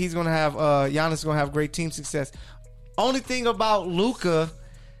that he's going to have Giannis is going to have great team success. Only thing about Luka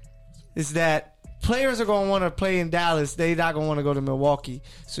is that players are going to want to play in Dallas. They're not going to want to go to Milwaukee.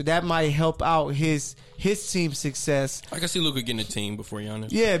 So that might help out his team success. I can see Luka getting a team before Giannis.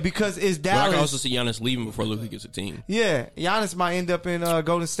 Yeah, because it's But I Dallas. can also see Giannis leaving before Luka gets a team. Yeah, Giannis might end up in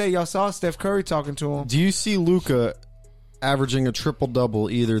Golden State. Y'all saw Steph Curry talking to him. Do you see Luka averaging a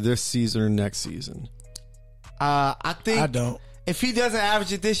triple-double either this season or next season? I think I don't. if he doesn't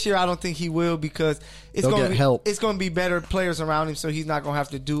average it this year, I don't think he will because it's They'll going get to be help. It's going to be better players around him, so he's not going to have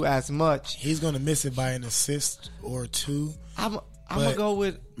to do as much. He's going to miss it by an assist or 2. I'm gonna go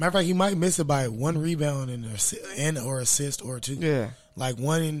with Matter of fact, he might miss it by 1 rebound and or assist or 2. Yeah. like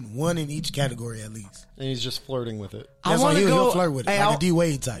one in each category at least. And he's just flirting with it. I That's why want to he'll go flirt with it, Hey, like a D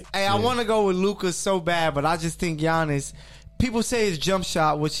Wade type. Hey, I want to go with Luka so bad, but I just think Giannis. People say his jump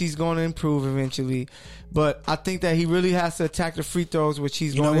shot, which he's going to improve eventually, but I think that he really has to attack the free throws, which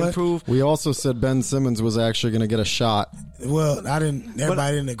he's You know going to what? improve. We also said Ben Simmons was actually going to get a shot. Well,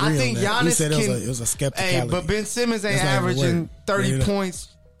 everybody didn't agree I think on that. Giannis We said can, it was a Hey, skepticality. but Ben Simmons ain't That's not even averaging word. 30 Maybe not. points,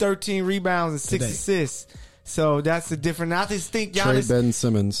 13 rebounds, and 6 Today. assists. So that's the difference. I just think Trade Giannis. Ben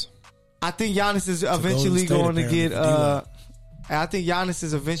Simmons. I think Giannis is Golden eventually State going to apparently get. for D-Wade. I think Giannis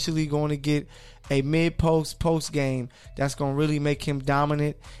is eventually going to get a post game that's going to really make him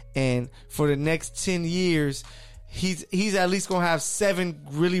dominant. And for the next 10 years, he's at least going to have 7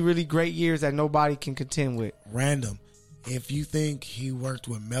 really, really great years that nobody can contend with. Random. If you think he worked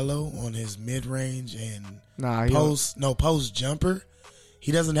with Melo on his mid range and Nah, he post jumper,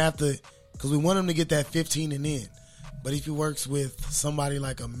 he doesn't have to, because we want him to get that 15 and in. But if he works with somebody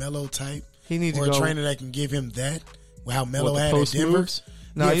like a Melo type, He needs or to a go. trainer that can give him that, how Melo What, the had at post Denver. moves?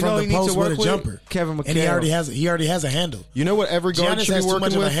 No, Yeah, you from know the he needs post to with work a with jumper. Kevin And he McHale. already has a handle. You know what every guard Giannis should has be too much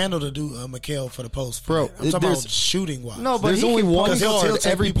working of a with? handle to do McHale for the post. Bro, I'm talking there's- about shooting wise. No, but There's he only can one post- he'll guard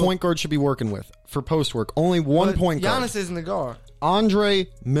take every people- point guard should be working with for post work. Only one But point guard. Giannis isn't the guard. Andre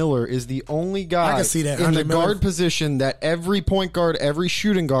Miller is the only guy I can see that. in Andre the Miller- guard position that every point guard, every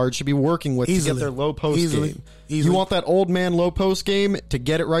shooting guard should be working with to Easily. get their low post Easily. game. Easily. You want that old man low post game to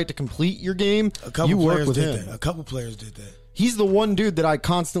get it right to complete your game? A couple You work players with did him. that. A couple players did that. He's the one dude that I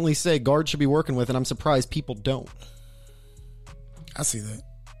constantly say guard should be working with, and I'm surprised people don't. I see that.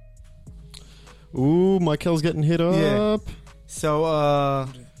 Ooh, Michael's getting hit up. Yeah. So,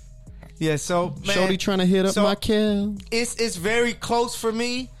 so man, Shorty trying to hit up so- Michael. it's very close for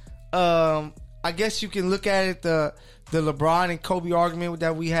me. I guess you can look at it the LeBron and Kobe argument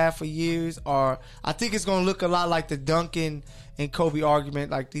that we have for years, or I think it's going to look a lot like the Duncan and Kobe argument.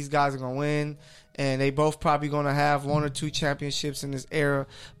 Like these guys are going to win, and they both probably going to have 1 or 2 championships in this era.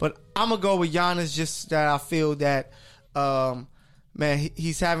 But I'm gonna go with Giannis, just that I feel that. Man,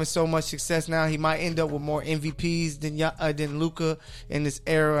 he's having so much success now. He might end up with more MVPs than Luka in this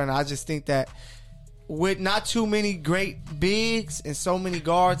era, and I just think that with not too many great bigs and so many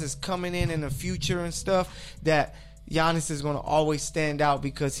guards that's coming in the future and stuff, that Giannis is going to always stand out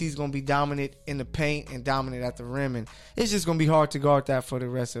because he's going to be dominant in the paint and dominant at the rim, and it's just going to be hard to guard that for the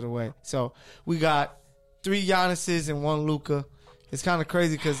rest of the way. So we got 3 Giannis's and 1 Luka. It's kind of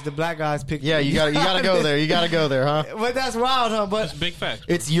crazy because the black guys picked. Yeah, you got to go there. You got to go there, huh? But that's wild, huh? But It's a big fact.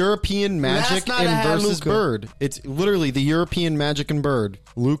 It's European Magic night I had versus Luka. Bird. It's literally the European Magic and Bird.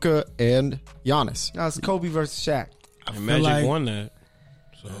 Luka and Giannis. now it's Kobe versus Shaq. And Magic like- won that.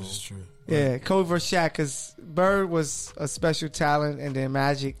 That's true. Yeah, Kobe versus Shaq, because Bird was a special talent, and then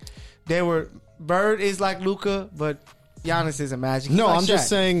Magic. Bird is like Luka, but Giannis is a Magic. He's No, like I'm just Shaq.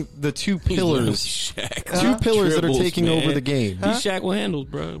 saying the two He's literally pillars. Shaq. Two pillars that are Dribbles, taking man. over the game. He's Shaq with handles,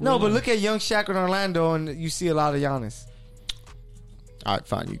 bro. No, but look at young Shaq in Orlando, and you see a lot of Giannis. All right,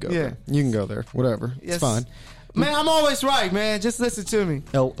 fine. You go Yeah. there. You can go there. Whatever. Yes. It's fine. Man, I'm always right, man. Just listen to me.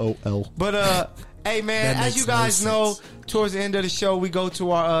 LOL. But hey man, That as you makes no guys know, sense. towards the end of the show, we go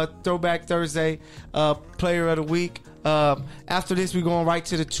to our Throwback Thursday Player of the Week. After this, we're going right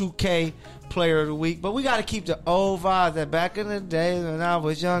to the 2K Player of the Week. But we got to keep the old vibes that back in the days when I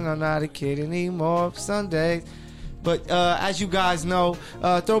was young. I'm not a kid anymore. Sundays. But as you guys know,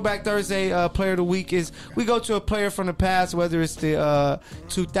 Throwback Thursday Player of the Week is we go to a player from the past, whether it's the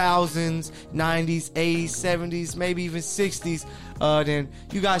 2000s, 90s, 80s, 70s, maybe even 60s. Then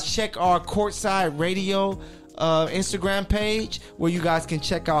you guys check our Courtside Radio Instagram page where you guys can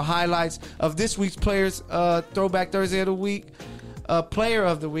check out highlights of this week's players Throwback Thursday of the Week. Player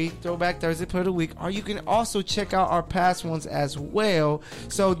of the Week, Throwback Thursday Player of the Week, or you can also check out our past ones as well.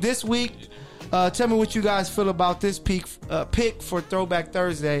 So this week, tell me what you guys feel about this pick for Throwback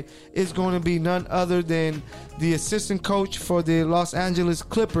Thursday. Is going to be none other than the assistant coach for the Los Angeles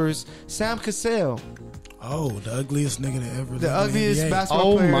Clippers, Sam Cassell, Oh, the ugliest nigga that ever. the lived in the ugliest NBA.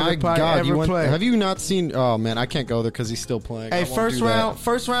 basketball Oh player my to probably God! ever play. Have you not seen? Oh man, I can't go there because he's still playing. Hey, I won't do that.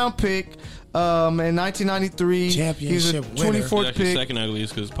 first round pick in 1993. He was a Championship winner. 24th 24th actually pick. second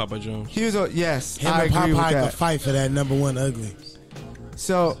ugliest because Papa Jones. He was yes, Him I and agree with Popeye that. could fight for that number 1 ugly.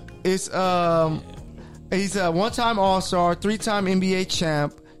 So it's he's a one-time All-Star, 3-time NBA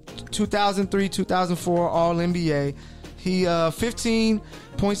champ, 2003, 2004 All-NBA. He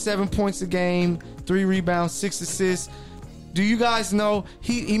 15.7 points a game, 3 rebounds, 6 assists. Do you guys know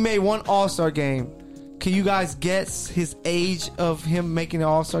he made 1 All-Star game? Can you guys guess his age of him making an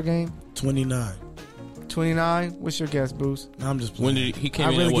All-Star game? 29. 29. What's your guess, Bruce? No, I'm just When playing. did he came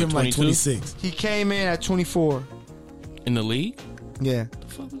I in really at what, give him like 22? 26. He came in at 24. In the league? Yeah. What the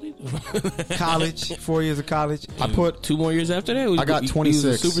fuck was he doing? College, 4 years of college. I put 2 more years after that. I got he was a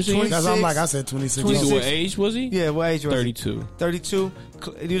 26. Super senior. That's what I'm like. I said 26. 26. What age was he? Yeah, what age was 32. he? 32.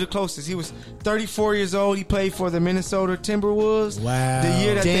 You're the closest. He was 34 years old. He played for the Minnesota Timberwolves. Wow. The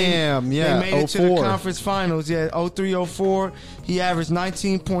year that Damn, they yeah, made it to the 04. conference finals. Yeah, 03-04. He averaged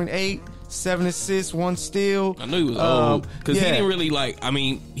 19.8, 7 assists, 1 steal. I knew he was old because yeah. he didn't really like. I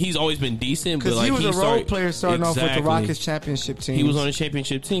mean, he's always been decent, but Because like he was a role started- player starting off with the Exactly. Rockets championship team. He was on a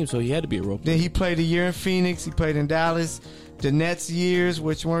championship team, so he had to be a role player. Then he played a year in Phoenix. He played in Dallas. The Nets years,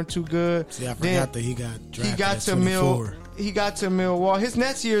 which weren't too good. See, I Then forgot that he got drafted he got at to 24. He got to Milwaukee. His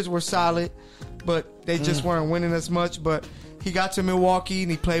Nets years were solid, but they just weren't winning as much. But he got to Milwaukee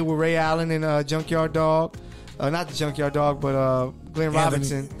and he played with Ray Allen and Junkyard Dog. Not the Junkyard Dog, but Glenn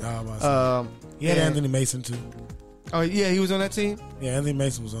Robinson. He had and- Anthony Mason too. Oh yeah, he was on that team. Yeah, Anthony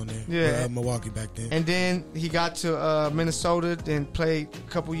Mason was on there. Yeah. Milwaukee back then. And then he got to Minnesota, then played a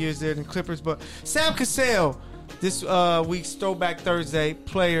couple years there in Clippers. But Sam Cassell, this week's Throwback Thursday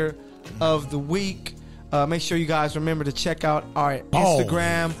Player of the Week. Make sure you guys remember to check out our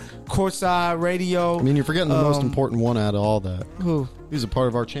Instagram, Courtside Radio. I mean, you're forgetting the most important one out of all that. Who? He was a part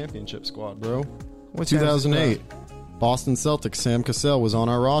of our championship squad, bro. What 2008. Boston Celtics, Sam Cassell was on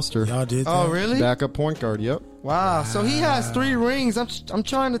our roster. Y'all did that? Oh, really? Backup point guard, yep. Wow. So he has 3 rings. I'm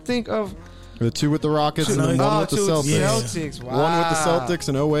trying to think of. The 2 with the Rockets and then 1 with the 2 with the Celtics. Celtics. Wow. 1 with the Celtics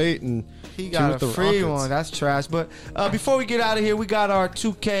in 08 and He 2 got with a the free Rockets. one. That's trash. But before we get out of here, we got our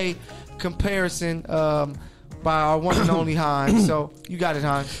 2K comparison by our one and only Hines. So you got it,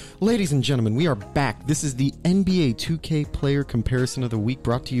 Hines. Ladies and gentlemen, we are back. This is the NBA 2K Player Comparison of the Week,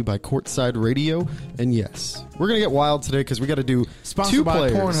 brought to you by Courtside Radio. And yes, we're going to get wild today because we got to do Sponsored 2 by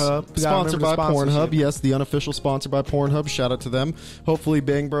players. Pornhub. We gotta Sponsored by remember the Pornhub. sponsorship. Yes, the unofficial sponsor by Pornhub. Shout out to them. Hopefully,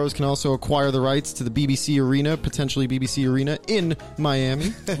 Bang Bros can also acquire the rights to the BBC Arena, potentially BBC Arena in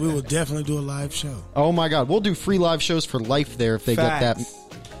Miami. We will definitely do a live show. Oh my God, we'll do free live shows for life there if they get that. Facts.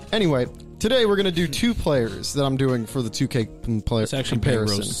 Anyway, today we're going to do 2 players that I'm doing for the 2K player It's actually Bang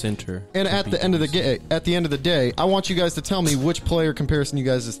comparison. Bros Center. And at the end of the day, I want you guys to tell me which player comparison you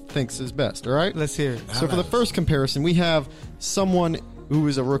guys thinks is best. All right? Let's hear it. So for the first comparison, we have someone who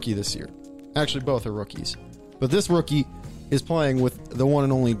is a rookie this year. Actually, both are rookies, but this rookie is playing with the one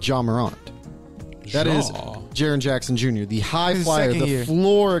and only Ja Morant. That is Jaren Jackson Jr., the high His flyer, second the year.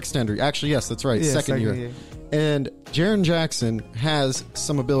 floor extender. Actually, yes, that's right, Yeah, second second year. year. And Jaren Jackson has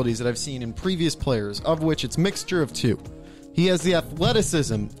some abilities that I've seen in previous players, of which it's mixture of 2. He has the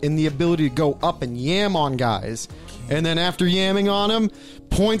athleticism and the ability to go up and yam on guys. And then after yamming on him,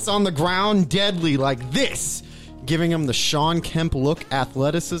 points on the ground deadly like this, giving him the Sean Kemp look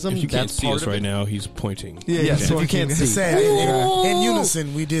athleticism. If you can't That's see part us of it. right now, he's pointing. Yeah, Yes, yeah. if you can't see. Sad. In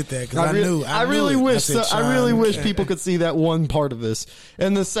unison, we did that because I knew. I really knew it. wish. said I really Sean. wish people could see that one part of this.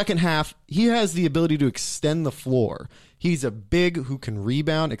 In the second half, he has the ability to extend the floor. He's a big who can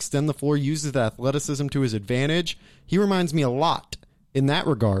rebound, extend the floor, uses the athleticism to his advantage. He reminds me a lot in that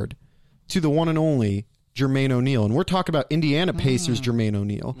regard to the one and only Jermaine O'Neal, and we're talking about Indiana Pacers Jermaine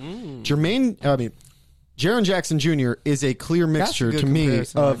O'Neal. Jaren Jackson Jr. is a clear mixture good to me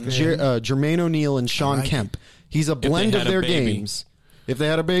comparison of right there. Jermaine O'Neal and Sean like Kemp. He's a blend had of a their baby. games. If they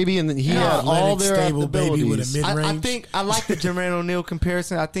had a baby, and then he had Athletic, all their stable baby with a abilities. mid- I Mid-range. think I like the Jermaine O'Neal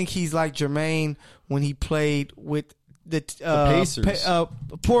comparison. I think he's like Jermaine when he played with the Pacers.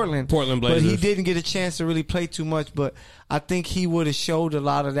 Portland. Portland But he Blazers. didn't get a chance to really play too much. But I think he would have showed a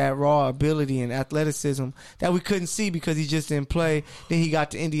lot of that raw ability and athleticism that we couldn't see because he just didn't play. Then he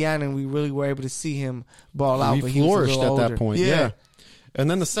got to Indiana and we really were able to see him ball out. He but he was a flourished little at older. that point. Yeah. And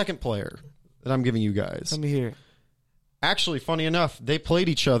then the second player that I'm giving you guys. Let me hear it. Actually, funny enough, they played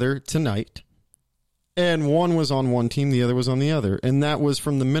each other tonight. And one was on one team, the other was on the other. And that was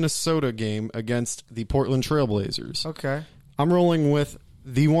from the Minnesota game against the Portland Trailblazers. Okay. I'm rolling with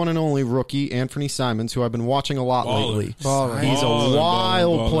the one and only rookie, Anthony Simons, who I've been watching a lot Baller. lately. Baller. He's a Baller,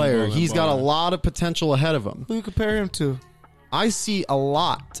 wild baller, player. baller, He's got a baller. lot of potential ahead of him. Who you compare him to? I see a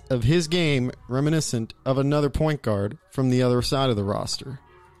lot of his game reminiscent of another point guard from the other side of the roster,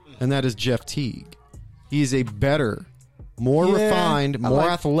 and that is Jeff Teague. He is a better, more Yeah, refined, I more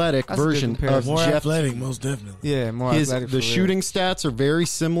like- athletic that's a good version of comparison. More Jeff. athletic, most definitely. Yeah, more athletic. for The real. shooting stats are very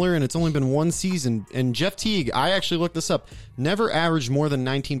similar, and it's only been one season. And Jeff Teague, I actually looked this up, never averaged more than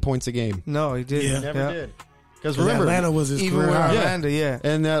 19 points a game. No, he didn't. Yeah. Never did. Because 'Cause remember, Atlanta was his Even career with high. Orlando, yeah.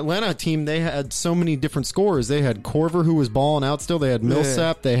 and the Atlanta team, they had so many different scorers. They had Korver, who was balling out still. They had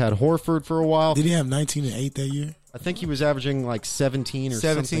Millsap. They had Horford for a while. Did he have 19 and 8 that year? I think he was averaging like 17 or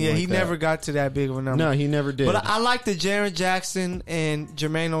 17. something Yeah, like he that. never got to that big of a number. No, he never did. But I like the Jaren Jackson and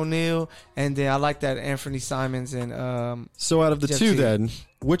Jermaine O'Neal, and then I like that Anthony Simons and So out of the Jeff two, Teague. then,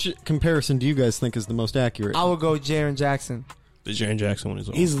 which comparison do you guys think is the most accurate? I would go Jaren Jackson. The Jaren Jackson one is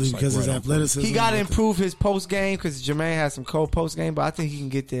Easily it's like because his right on point. athleticism. He got to improve his post game because Jermaine has some cold post game, but I think he can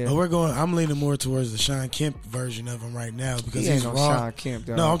get there. But I'm leaning more towards the Sean Kemp version of him right now because He ain't he's no raw. Sean Kemp,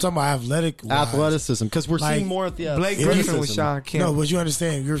 dog. No, I'm talking about athleticism. Because we're Like, seeing more at the Blake Griffin Griffin was Sean Kemp. No, but you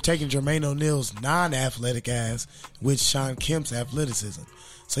understand, you're taking Jermaine O'Neal's non-athletic ass with Sean Kemp's athleticism.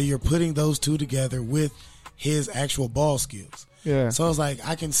 So you're putting those two together with his actual ball skills. Yeah. So it's like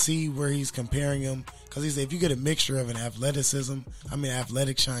I can see where he's comparing him because he said if you get a mixture of an athletic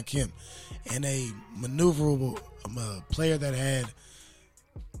Sean Kemp and a maneuverable player that had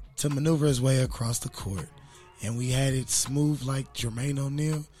to maneuver his way across the court, and we had it smooth like Jermaine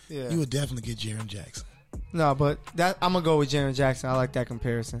O'Neal, Yeah. you would definitely get Jaren Jackson. No, but I'm going to go with Jaren Jackson. I like that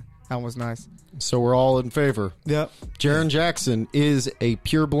comparison. That was nice. So we're all in favor. Yep. Jaren Jackson is a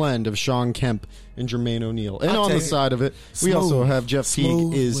pure blend of Sean Kemp and Jermaine O'Neal. And I'll on the take it. side of it, we Smooth. also have Jeff Teague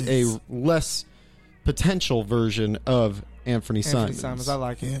Smooth is whiz. a less potential version of Anthony Simons. I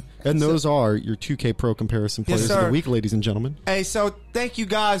like it. Yeah. And those are your 2K Pro comparison Yes, players of sir. the week, ladies and gentlemen. Hey, so thank you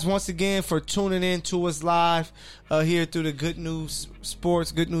guys once again for tuning in to us live here through the Good News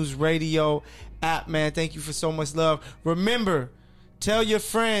Sports, Good News Radio app, man. Thank you for so much love. Remember, tell your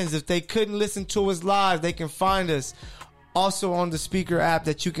friends if they couldn't listen to us live, they can find us also on the speaker app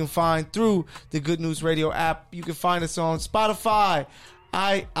that you can find through the Good News Radio app. You can find us on Spotify,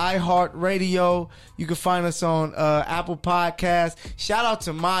 iHeartRadio. You can find us on Apple Podcasts. Shout out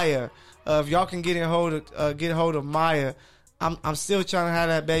to Maya. If y'all can get hold of Maya, I'm still trying to have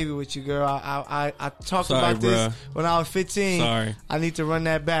that baby with you, girl. I talked Sorry, about this bruh. when I was 15. Sorry. I need to run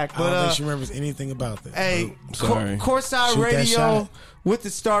that back. I don't But think she remembers anything about that. hey, Sorry. Courtside Shoot that Radio shot. with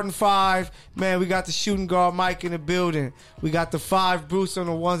the starting five. Man, we got the shooting guard Mike in the building. We got the five Bruce on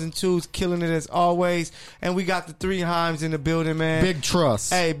the ones and twos, killing it as always. And we got the three Himes in the building, man. Big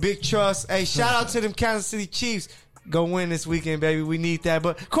trust. Hey, big trust. Hey, shout out to them Kansas City Chiefs. Go win this weekend, baby. We need that.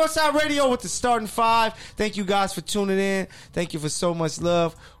 But Courtside Radio with the starting five. Thank you guys for tuning in. Thank you for so much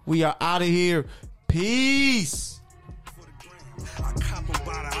love. We are out of here. Peace. I cop 'em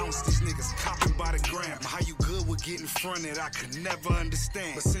by the ounce, these niggas copping by the gram. How you good with getting fronted, I could never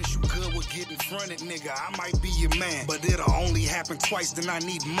understand. But since you good with getting fronted, nigga, I might be your man. But it'll only happen twice, then I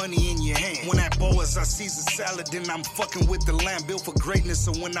need money in your hand. When that bow is our Caesar salad, then I'm fucking with the lamb. Built for greatness,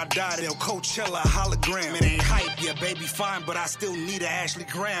 so when I die, they'll Coachella hologram. It ain't hype, yeah, baby, fine, but I still need a Ashley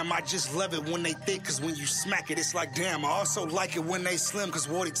Graham. I just love it when they thick, cause when you smack it, it's like damn. I also like it when they slim, cause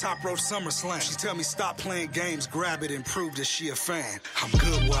Wardy top rope SummerSlam. She tell me stop playing games, grab it and prove that she a fan. I'm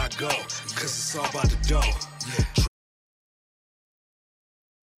good where I go, cause it's all about the dough. Yeah.